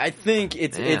ugh. why I think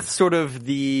it's Man. sort of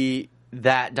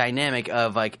that dynamic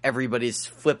of like everybody's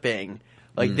flipping.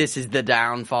 Like this is the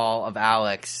downfall of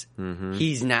Alex. Mm-hmm.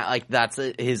 He's not like that's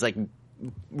his like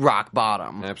rock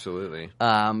bottom. Absolutely.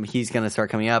 He's gonna start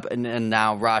coming up, and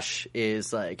now Rush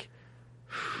is like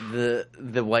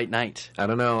the White Knight. I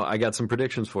don't know. I got some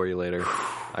predictions for you later.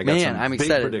 I got Man, some I'm big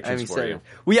excited. predictions I'm for excited. you.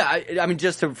 Well, yeah. I mean,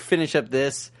 just to finish up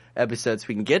this episode, so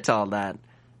we can get to all that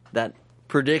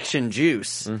prediction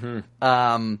juice.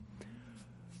 Mm-hmm.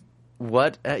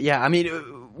 What? Yeah. I mean,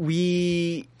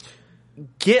 we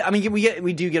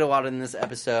do get a lot in this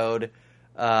episode.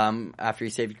 After he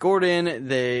saved Gordon,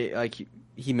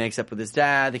 he makes up with his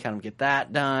dad. They kind of get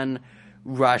that done.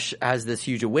 Rush has this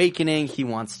huge awakening. He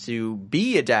wants to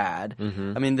be a dad.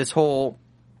 Mm-hmm. I mean, this whole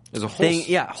There's a whole thing,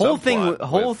 whole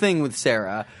subplot thing with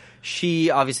Sarah.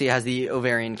 She obviously has the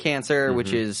ovarian cancer,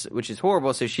 Mm-hmm. which is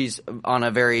horrible. So she's on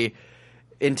a very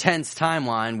intense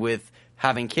timeline with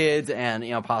having kids and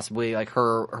possibly like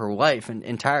her life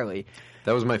entirely.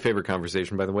 That was my favorite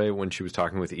conversation, by the way, when she was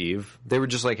talking with Eve. They were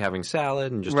just like having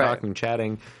salad and just Right. talking,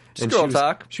 chatting. Just and girl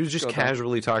talk. She was just Girl talk.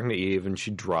 casually talking to Eve, and she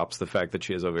drops the fact that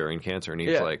she has ovarian cancer. And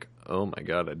Eve's Yeah. like, "Oh my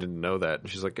god, I didn't know that." And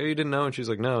she's like, "Oh, you didn't know?" And she's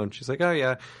like, "No." And she's like, "Oh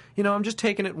yeah, I'm just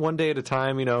taking it one day at a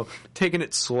time. Taking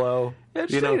it slow. Yeah,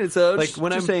 just taking it slow, like just-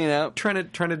 when just I'm hanging out. trying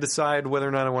to decide whether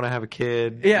or not I want to have a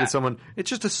kid Yeah. with someone. It's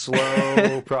just a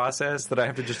slow process that I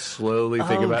have to just slowly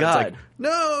think Oh, about. God. It's like,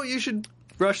 no, you should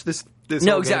rush this." No,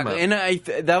 whole game exactly, up.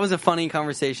 and that was a funny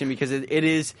conversation because it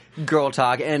is girl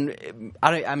talk, and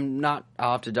I'm not.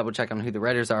 I'll have to double check on who the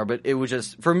writers are, but it was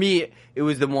just for me. It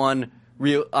was the one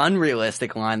real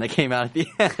unrealistic line that came out at the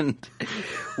end,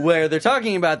 where they're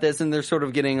talking about this and they're sort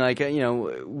of getting like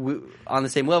on the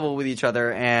same level with each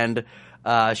other, and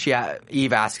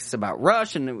Eve asks about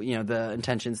Rush and the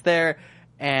intentions there,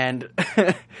 and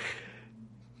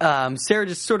Sarah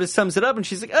just sort of sums it up, and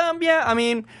she's like, yeah, I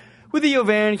mean. With the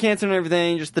ovarian cancer and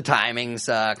everything, just the timing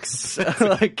sucks.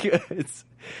 Like,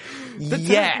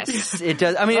 yes, it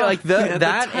does. I mean, like yeah, the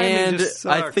that, timing and just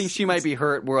I sucks. think She Might Be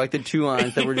Hurt were like the two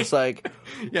lines that were just like,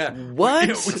 Yeah. What?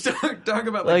 We talk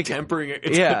about Like, tempering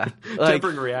it. yeah, like,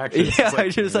 tempering reactions. yeah, It's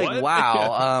like, just what? like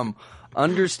wow,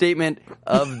 understatement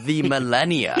of the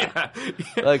millennia.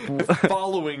 Like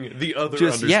Following the other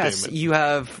just yes, understatement. you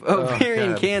have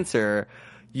ovarian God. cancer.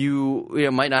 You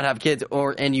might not have kids,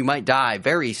 and you might die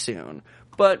very soon.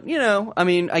 But I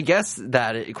mean, I guess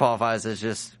that it qualifies as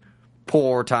just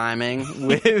poor timing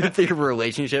with your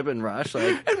relationship and Rush, like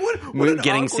And what an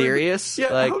getting awkward- serious.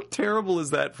 Yeah, like, how terrible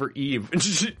is that for Eve? And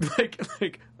she,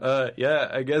 yeah,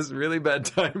 I guess really bad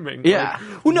timing. Yeah.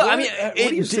 Like, Well, no, I what- mean, what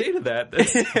do you say to that?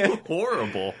 That's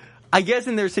horrible. I guess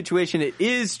in their situation, it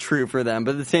is true for them,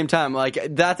 but at the same time, like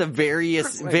that's a very,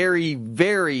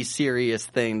 very serious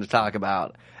thing to talk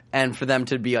about, and for them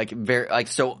to be like very, like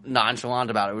so nonchalant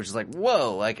about it, which is like,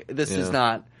 whoa, like this is Yeah.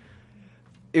 not.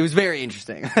 It was very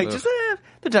interesting. Like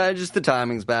just the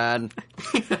timing's bad.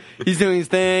 He's doing his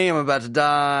thing. I'm about to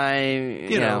die.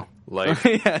 You know, life.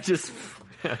 yeah, just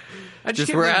I just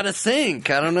can't we're believe- out of sync.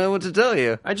 I don't know what to tell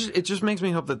you. it just makes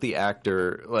me hope that the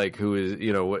actor, like who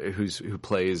is who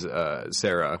plays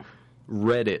Sarah,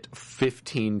 read it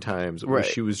 15 times where Right.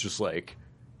 she was just like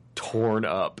torn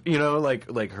up,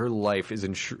 like her life is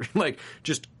like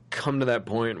just come to that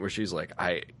point where she's like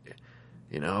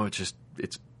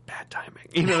it's bad timing,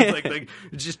 it's like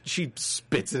it's just she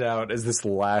spits it out as this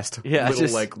last little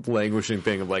just- like languishing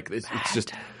thing of like it's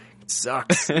just it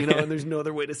sucks, and there's no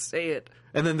other way to say it.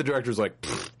 And then the director's like,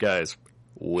 guys,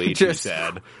 way too Just-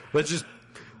 sad. Let's just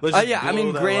Yeah, I blow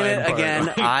mean, that granted, line apart. again,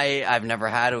 Like, I've never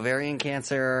had ovarian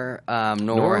cancer, nor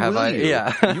nor have will I. you.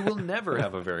 Yeah, You will never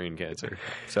have ovarian cancer.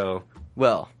 So,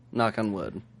 well, knock on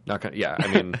wood. I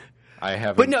mean, I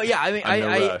haven't. But no, yeah, I mean, I'm no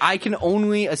Rush. I can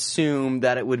only assume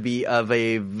that it would be of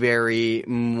a very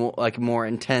more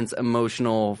intense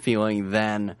emotional feeling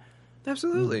than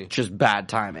Absolutely. just bad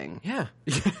timing. Yeah.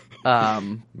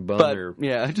 Bummer. Bummer. But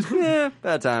yeah, just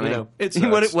bad timing. it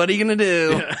sucks. What are you gonna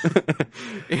do?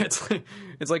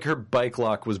 It's like her bike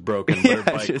lock was broken, but her Yeah,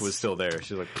 bike just- was still there.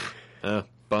 She's like,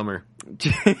 bummer.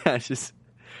 Yeah, just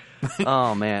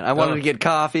Oh man, I wanted to get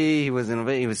coffee. He was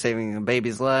saving a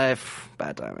baby's life.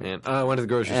 Bad timing. And I went to the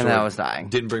grocery And store. I was dying.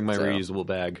 Didn't bring my So. reusable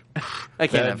bag. I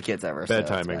can't Bad- have kids ever. bad so it's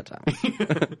timing. Bad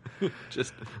timing.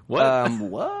 Just what?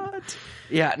 What?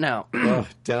 Yeah, no. Oh,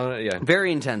 down. Yeah.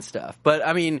 Very intense stuff. But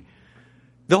I mean,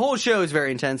 the whole show is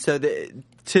very intense. So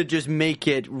to just make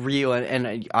it real,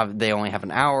 and they only have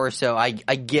an hour, so I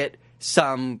get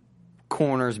some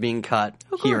corners being cut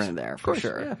here and there for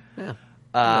sure. Yeah.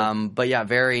 But yeah,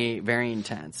 very, very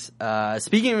intense.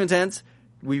 Speaking of intense,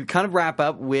 we kind of wrap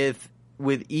up with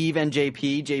Eve and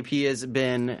JP. JP has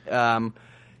been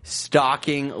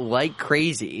stalking like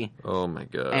crazy. Oh my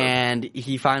god. And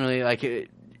he finally,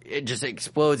 it just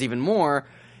explodes even more.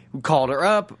 Called her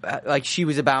up, like she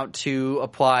was about to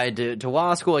apply to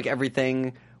law school, like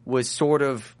everything was sort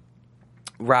of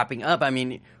wrapping up. I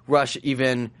mean, Rush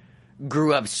even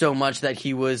grew up so much that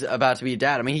he was about to be a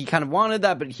dad. I mean, he kind of wanted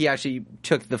that, but he actually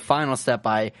took the final step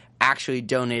by actually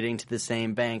donating to the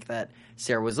same bank that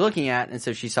Sarah was looking at. And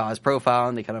so she saw his profile,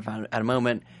 and they kind of found at a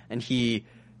moment, and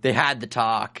they had the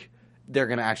talk. They're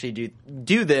going to actually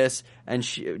do this, and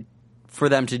for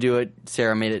them to do it,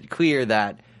 Sarah made it clear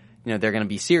that they're going to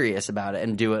be serious about it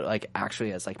and do it like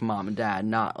actually as like mom and dad,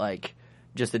 not like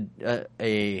just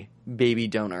a baby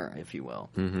donor, if you will.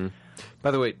 Mm-hmm. By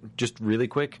the way, just really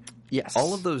quick. Yes.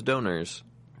 All of those donors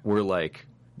were like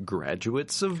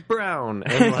graduates of Brown.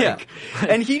 And like, yeah.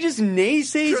 And he just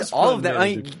naysays Trust all fund of them.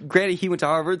 I mean, granted, he went to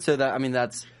Harvard, so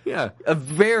that's a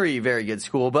very, very good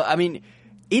school. But I mean,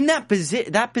 in that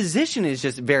position is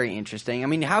just very interesting. I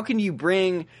mean, how can you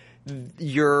bring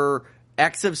your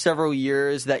ex of several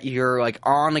years that you're like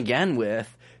on again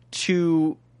with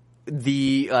to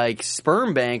the like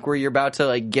sperm bank where you're about to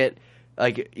like get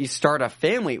like you start a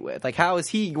family with? Like, how is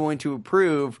he going to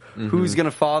approve who's going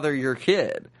to father your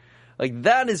kid? Like,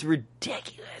 that is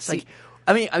ridiculous. Like,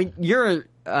 I mean, you're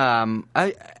can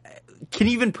you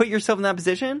even put yourself in that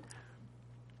position?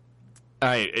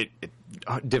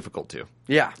 Difficult to.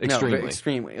 Yeah, extremely, no,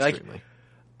 extremely. Like, extremely.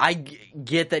 I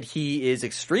get that he is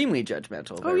extremely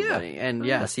judgmental of everybody, and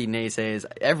yes, he naysays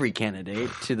every candidate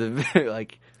to the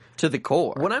to the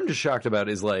core. What I'm just shocked about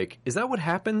is is that what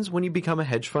happens when you become a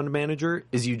hedge fund manager?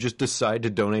 Is you just decide to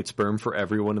donate sperm for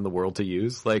everyone in the world to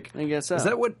use? Like, I guess so.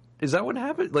 Is that what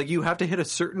happened? Like, you have to hit a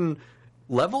certain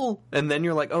level, and then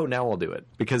you're like, oh, now I'll do it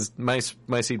because my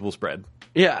seed will spread.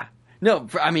 Yeah. No,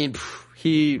 I mean,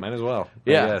 he Might as well.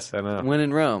 Yeah. Yes, I know. When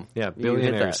in Rome. Yeah, You hit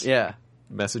billionaires. that. Yeah.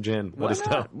 Message in. Why Let us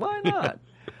know. not? Why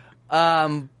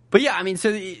not? But yeah, I mean,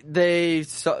 so they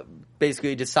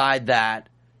basically decide that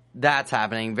that's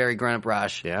happening. Very grown-up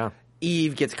Rush. Yeah.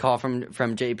 Eve gets a call from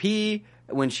JP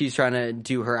when she's trying to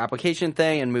do her application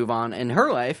thing and move on in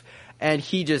her life, and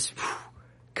he just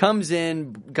comes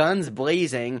in, guns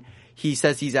blazing. He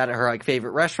says he's at her like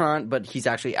favorite restaurant, but he's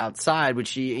actually outside, which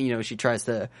she tries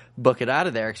to book it out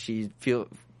of there. She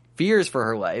fears for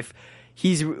her life.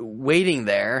 He's waiting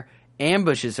there,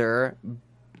 ambushes her,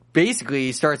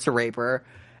 basically starts to rape her,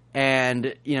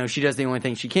 and she does the only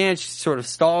thing she can. She sort of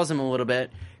stalls him a little bit,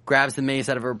 grabs the mace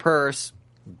out of her purse,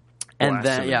 and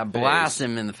blasts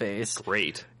him in the face.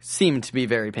 Great. Seemed to be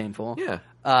very painful. Yeah.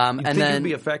 And You'd think then it'd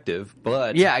be effective,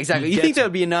 but yeah, exactly. he You think gets- that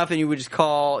would be enough, and you would just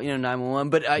call 911.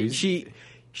 But she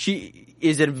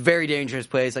is in a very dangerous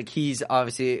place. Like,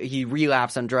 he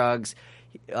relapsed on drugs.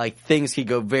 Like, things could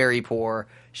go very poor.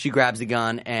 She grabs the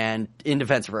gun and, in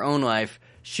defense of her own life,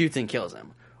 shoots and kills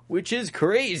him, which is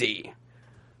crazy.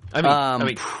 I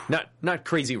mean, not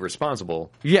crazy responsible.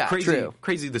 Yeah, crazy, true.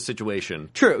 Crazy the situation.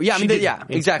 True. Yeah, I She mean, did yeah,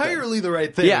 exactly. Entirely the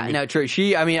right thing. Yeah, no, true.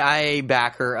 I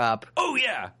back her up Oh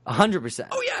yeah. 100%.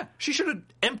 Oh yeah. She should have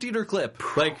emptied her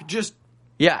clip. Like, just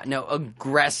Yeah, no,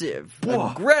 aggressive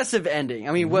ending.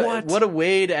 I mean, What? what a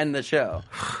way to end the show.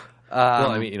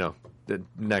 well, I mean, the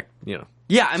neck.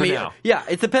 Yeah, I For mean, now. yeah,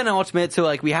 it's the penultimate, so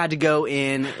like we had to go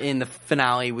in the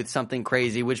finale with something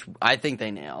crazy, which I think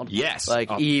they nailed. Yes, like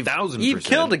 1,000%. Eve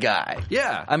killed a guy.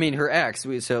 Yeah. I mean her ex.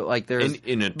 So like there's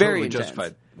in a very totally intense.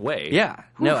 justified way. Yeah,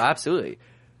 no, absolutely.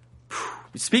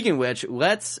 Speaking of which,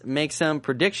 let's make some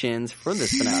predictions for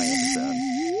this finale episode.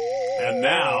 And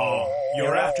now,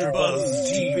 your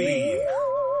AfterBuzz TV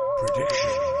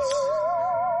predictions.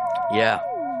 Yeah,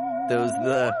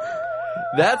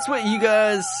 that's what you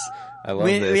guys. I love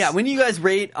this. Yeah, when you guys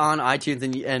rate on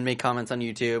iTunes and make comments on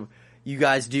YouTube, you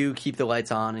guys do keep the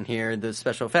lights on in here. The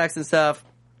special effects and stuff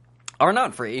are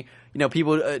not free.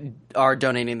 People are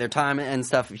donating their time and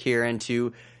stuff here, and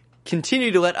to continue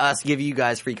to let us give you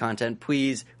guys free content,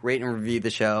 please rate and review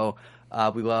the show.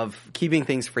 We love keeping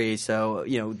things free, so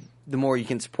the more you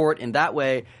can support in that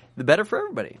way, the better for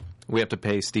everybody. We have to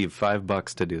pay Steve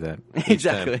 $5 to do that. each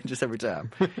Exactly, time. just every time.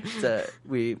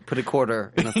 We put a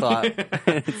quarter in a thought.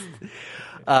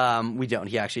 We don't.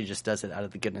 He actually just does it out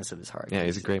of the goodness of his heart. Yeah,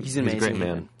 he's an amazing great man.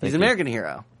 human. Thank He's an you. American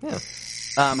hero. Yeah.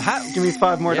 Give me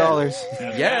 $5 more.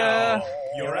 Yeah.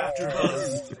 You're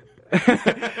AfterBuzz.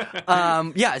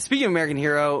 Yeah, speaking of American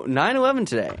hero, 9/11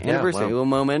 today. Anniversary. wow. A little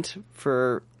moment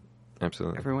for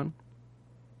Absolutely. everyone.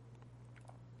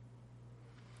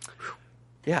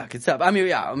 Yeah, good stuff. I mean,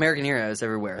 yeah, American heroes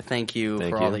everywhere. Thank you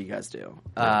Thank for you. all that you guys do.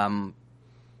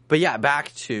 But yeah,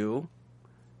 back to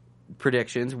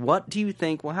predictions. What do you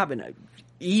think will happen?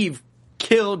 Eve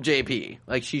killed JP.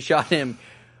 Like, she shot him.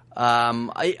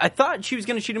 I thought she was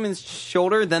going to shoot him in his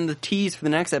shoulder. Then the tease for the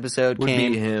next episode Would be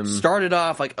came. him. Started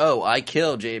off like, "Oh, I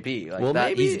killed JP." Like Well, that,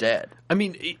 maybe he's dead. I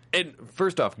mean, and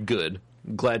first off, good.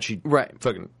 Glad she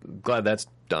glad that's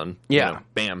done. Yeah. You know,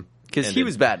 bam. Because he Ended.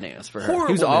 was bad news for her. Horrible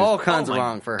He was all news. kinds Oh of my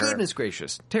wrong for her. Goodness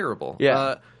gracious, terrible.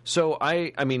 Yeah. So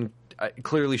I mean,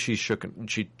 clearly she's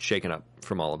shaken up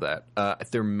from all of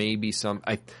that. There may be some.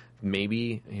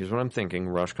 Maybe here's what I'm thinking.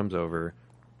 Rush comes over,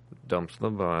 dumps the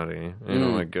body,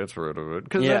 like gets rid of it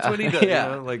because that's what he does. Yeah.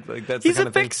 You know? Like that's He's the kind a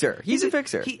of thing. fixer. He's a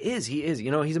fixer. He is.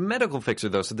 You know, he's a medical fixer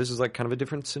though, so this is like kind of a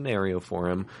different scenario for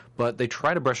him. But they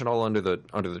try to brush it all under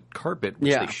the carpet,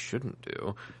 which Yeah. they shouldn't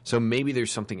do. So maybe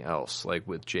there's something else, like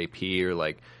with JP or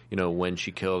like when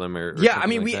she killed him or Yeah, I something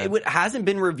mean, like that. what hasn't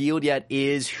been revealed yet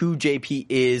is who JP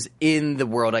is in the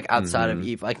world, like outside of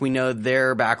Eve. Like, we know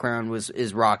their background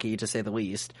is rocky, to say the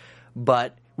least,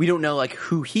 but we don't know like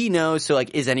who he knows. So,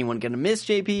 like, is anyone going to miss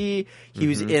JP? He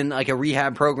was in like a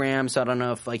rehab program, so I don't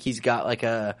know if like he's got like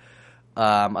a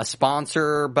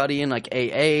sponsor buddy in like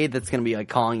AA that's going to be like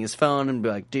calling his phone and be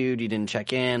like, "Dude, you didn't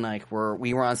check in. Like,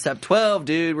 we were on step 12,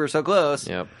 dude. We're so close."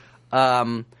 Yep.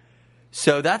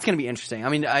 So that's going to be interesting. I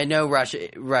mean, I know Rush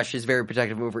is very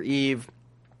protective over Eve,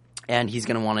 and he's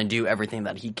going to want to do everything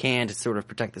that he can to sort of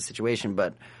protect the situation,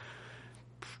 but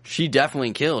she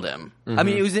definitely killed him. I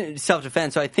mean, it was in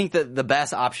self-defense, so I think that the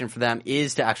best option for them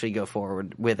is to actually go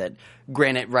forward with it.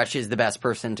 Granted, Rush is the best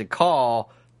person to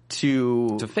call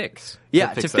to fix.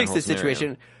 Yeah, to to that fix whole the scenario.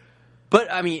 situation. But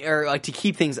I mean, or like to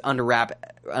keep things under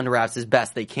wraps as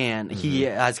best they can. He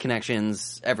has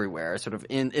connections everywhere, sort of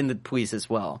in the police as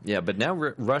well. Yeah, but now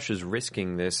Rush is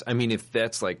risking this. I mean, if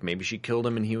that's like maybe she killed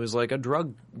him and he was like a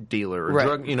drug dealer, or Right.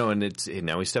 drug, and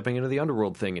now he's stepping into the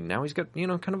underworld thing, and now he's got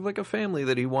kind of like a family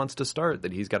that he wants to start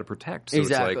that he's got to protect. So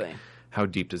Exactly. it's like, how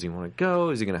deep does he want to go?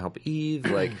 Is he going to help Eve?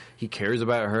 Like, he cares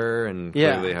about her, and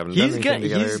Yeah, clearly they haven't done anything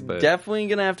together. he's But definitely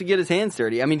gonna have to get his hands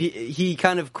dirty. I mean, he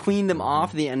kind of cleaned them off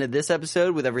at the end of this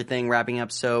episode with everything wrapping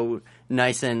up so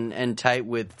nice and tight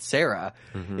with Sarah.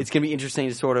 It's gonna be interesting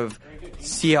to sort of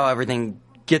see how everything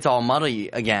gets all muddy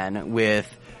again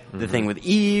with the thing with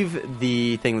Eve,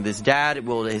 the thing with his dad.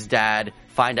 Will his dad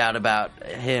find out about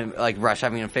him, like Rush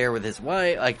having an affair with his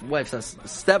wife's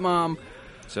stepmom?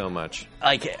 so much.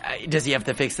 Like, does he have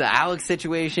to fix the Alex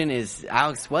situation? Is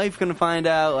Alex's wife going to find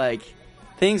out? Like,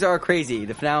 things are crazy.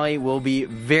 The finale will be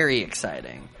very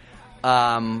exciting.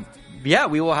 Yeah,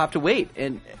 we will have to wait.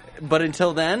 But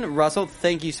until then, Russell,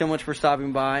 thank you so much for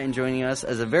stopping by and joining us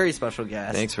as a very special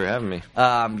guest. Thanks for having me.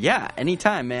 Yeah,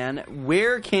 anytime, man.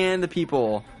 Where can the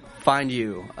people find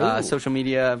you? Social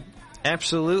media?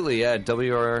 Absolutely, yeah.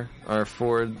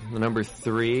 WR4, the number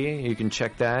 3. You can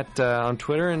check that on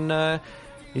Twitter, and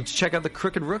you can check out the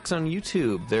Crooked Rooks on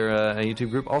YouTube. They're a YouTube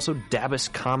group. Also,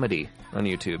 Dabas Comedy on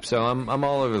YouTube. So I'm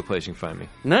all over the place. You can find me.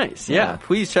 Nice. Yeah.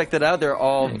 Please check that out. They're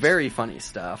all very funny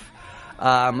stuff.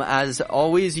 As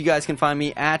always, you guys can find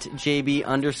me at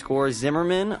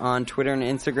JB_Zimmerman on Twitter and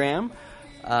Instagram.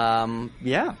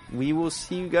 Yeah, we will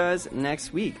see you guys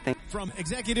next week. From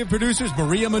executive producers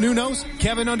Maria Menounos,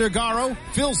 Kevin Undergaro,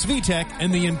 Phil Svitek,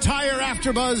 and the entire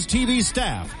AfterBuzz TV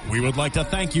staff, we would like to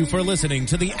thank you for listening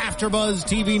to the AfterBuzz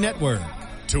TV network.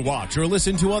 To watch or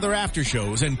listen to other after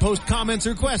shows and post comments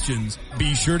or questions,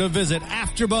 be sure to visit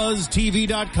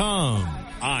AfterBuzzTV.com.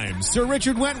 I'm Sir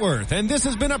Richard Wentworth, and this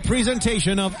has been a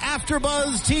presentation of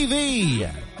AfterBuzz TV.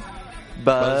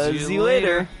 Buzz you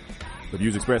later. The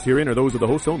views expressed herein are those of the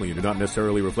hosts only and do not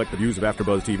necessarily reflect the views of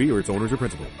AfterBuzz TV or its owners or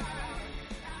principals.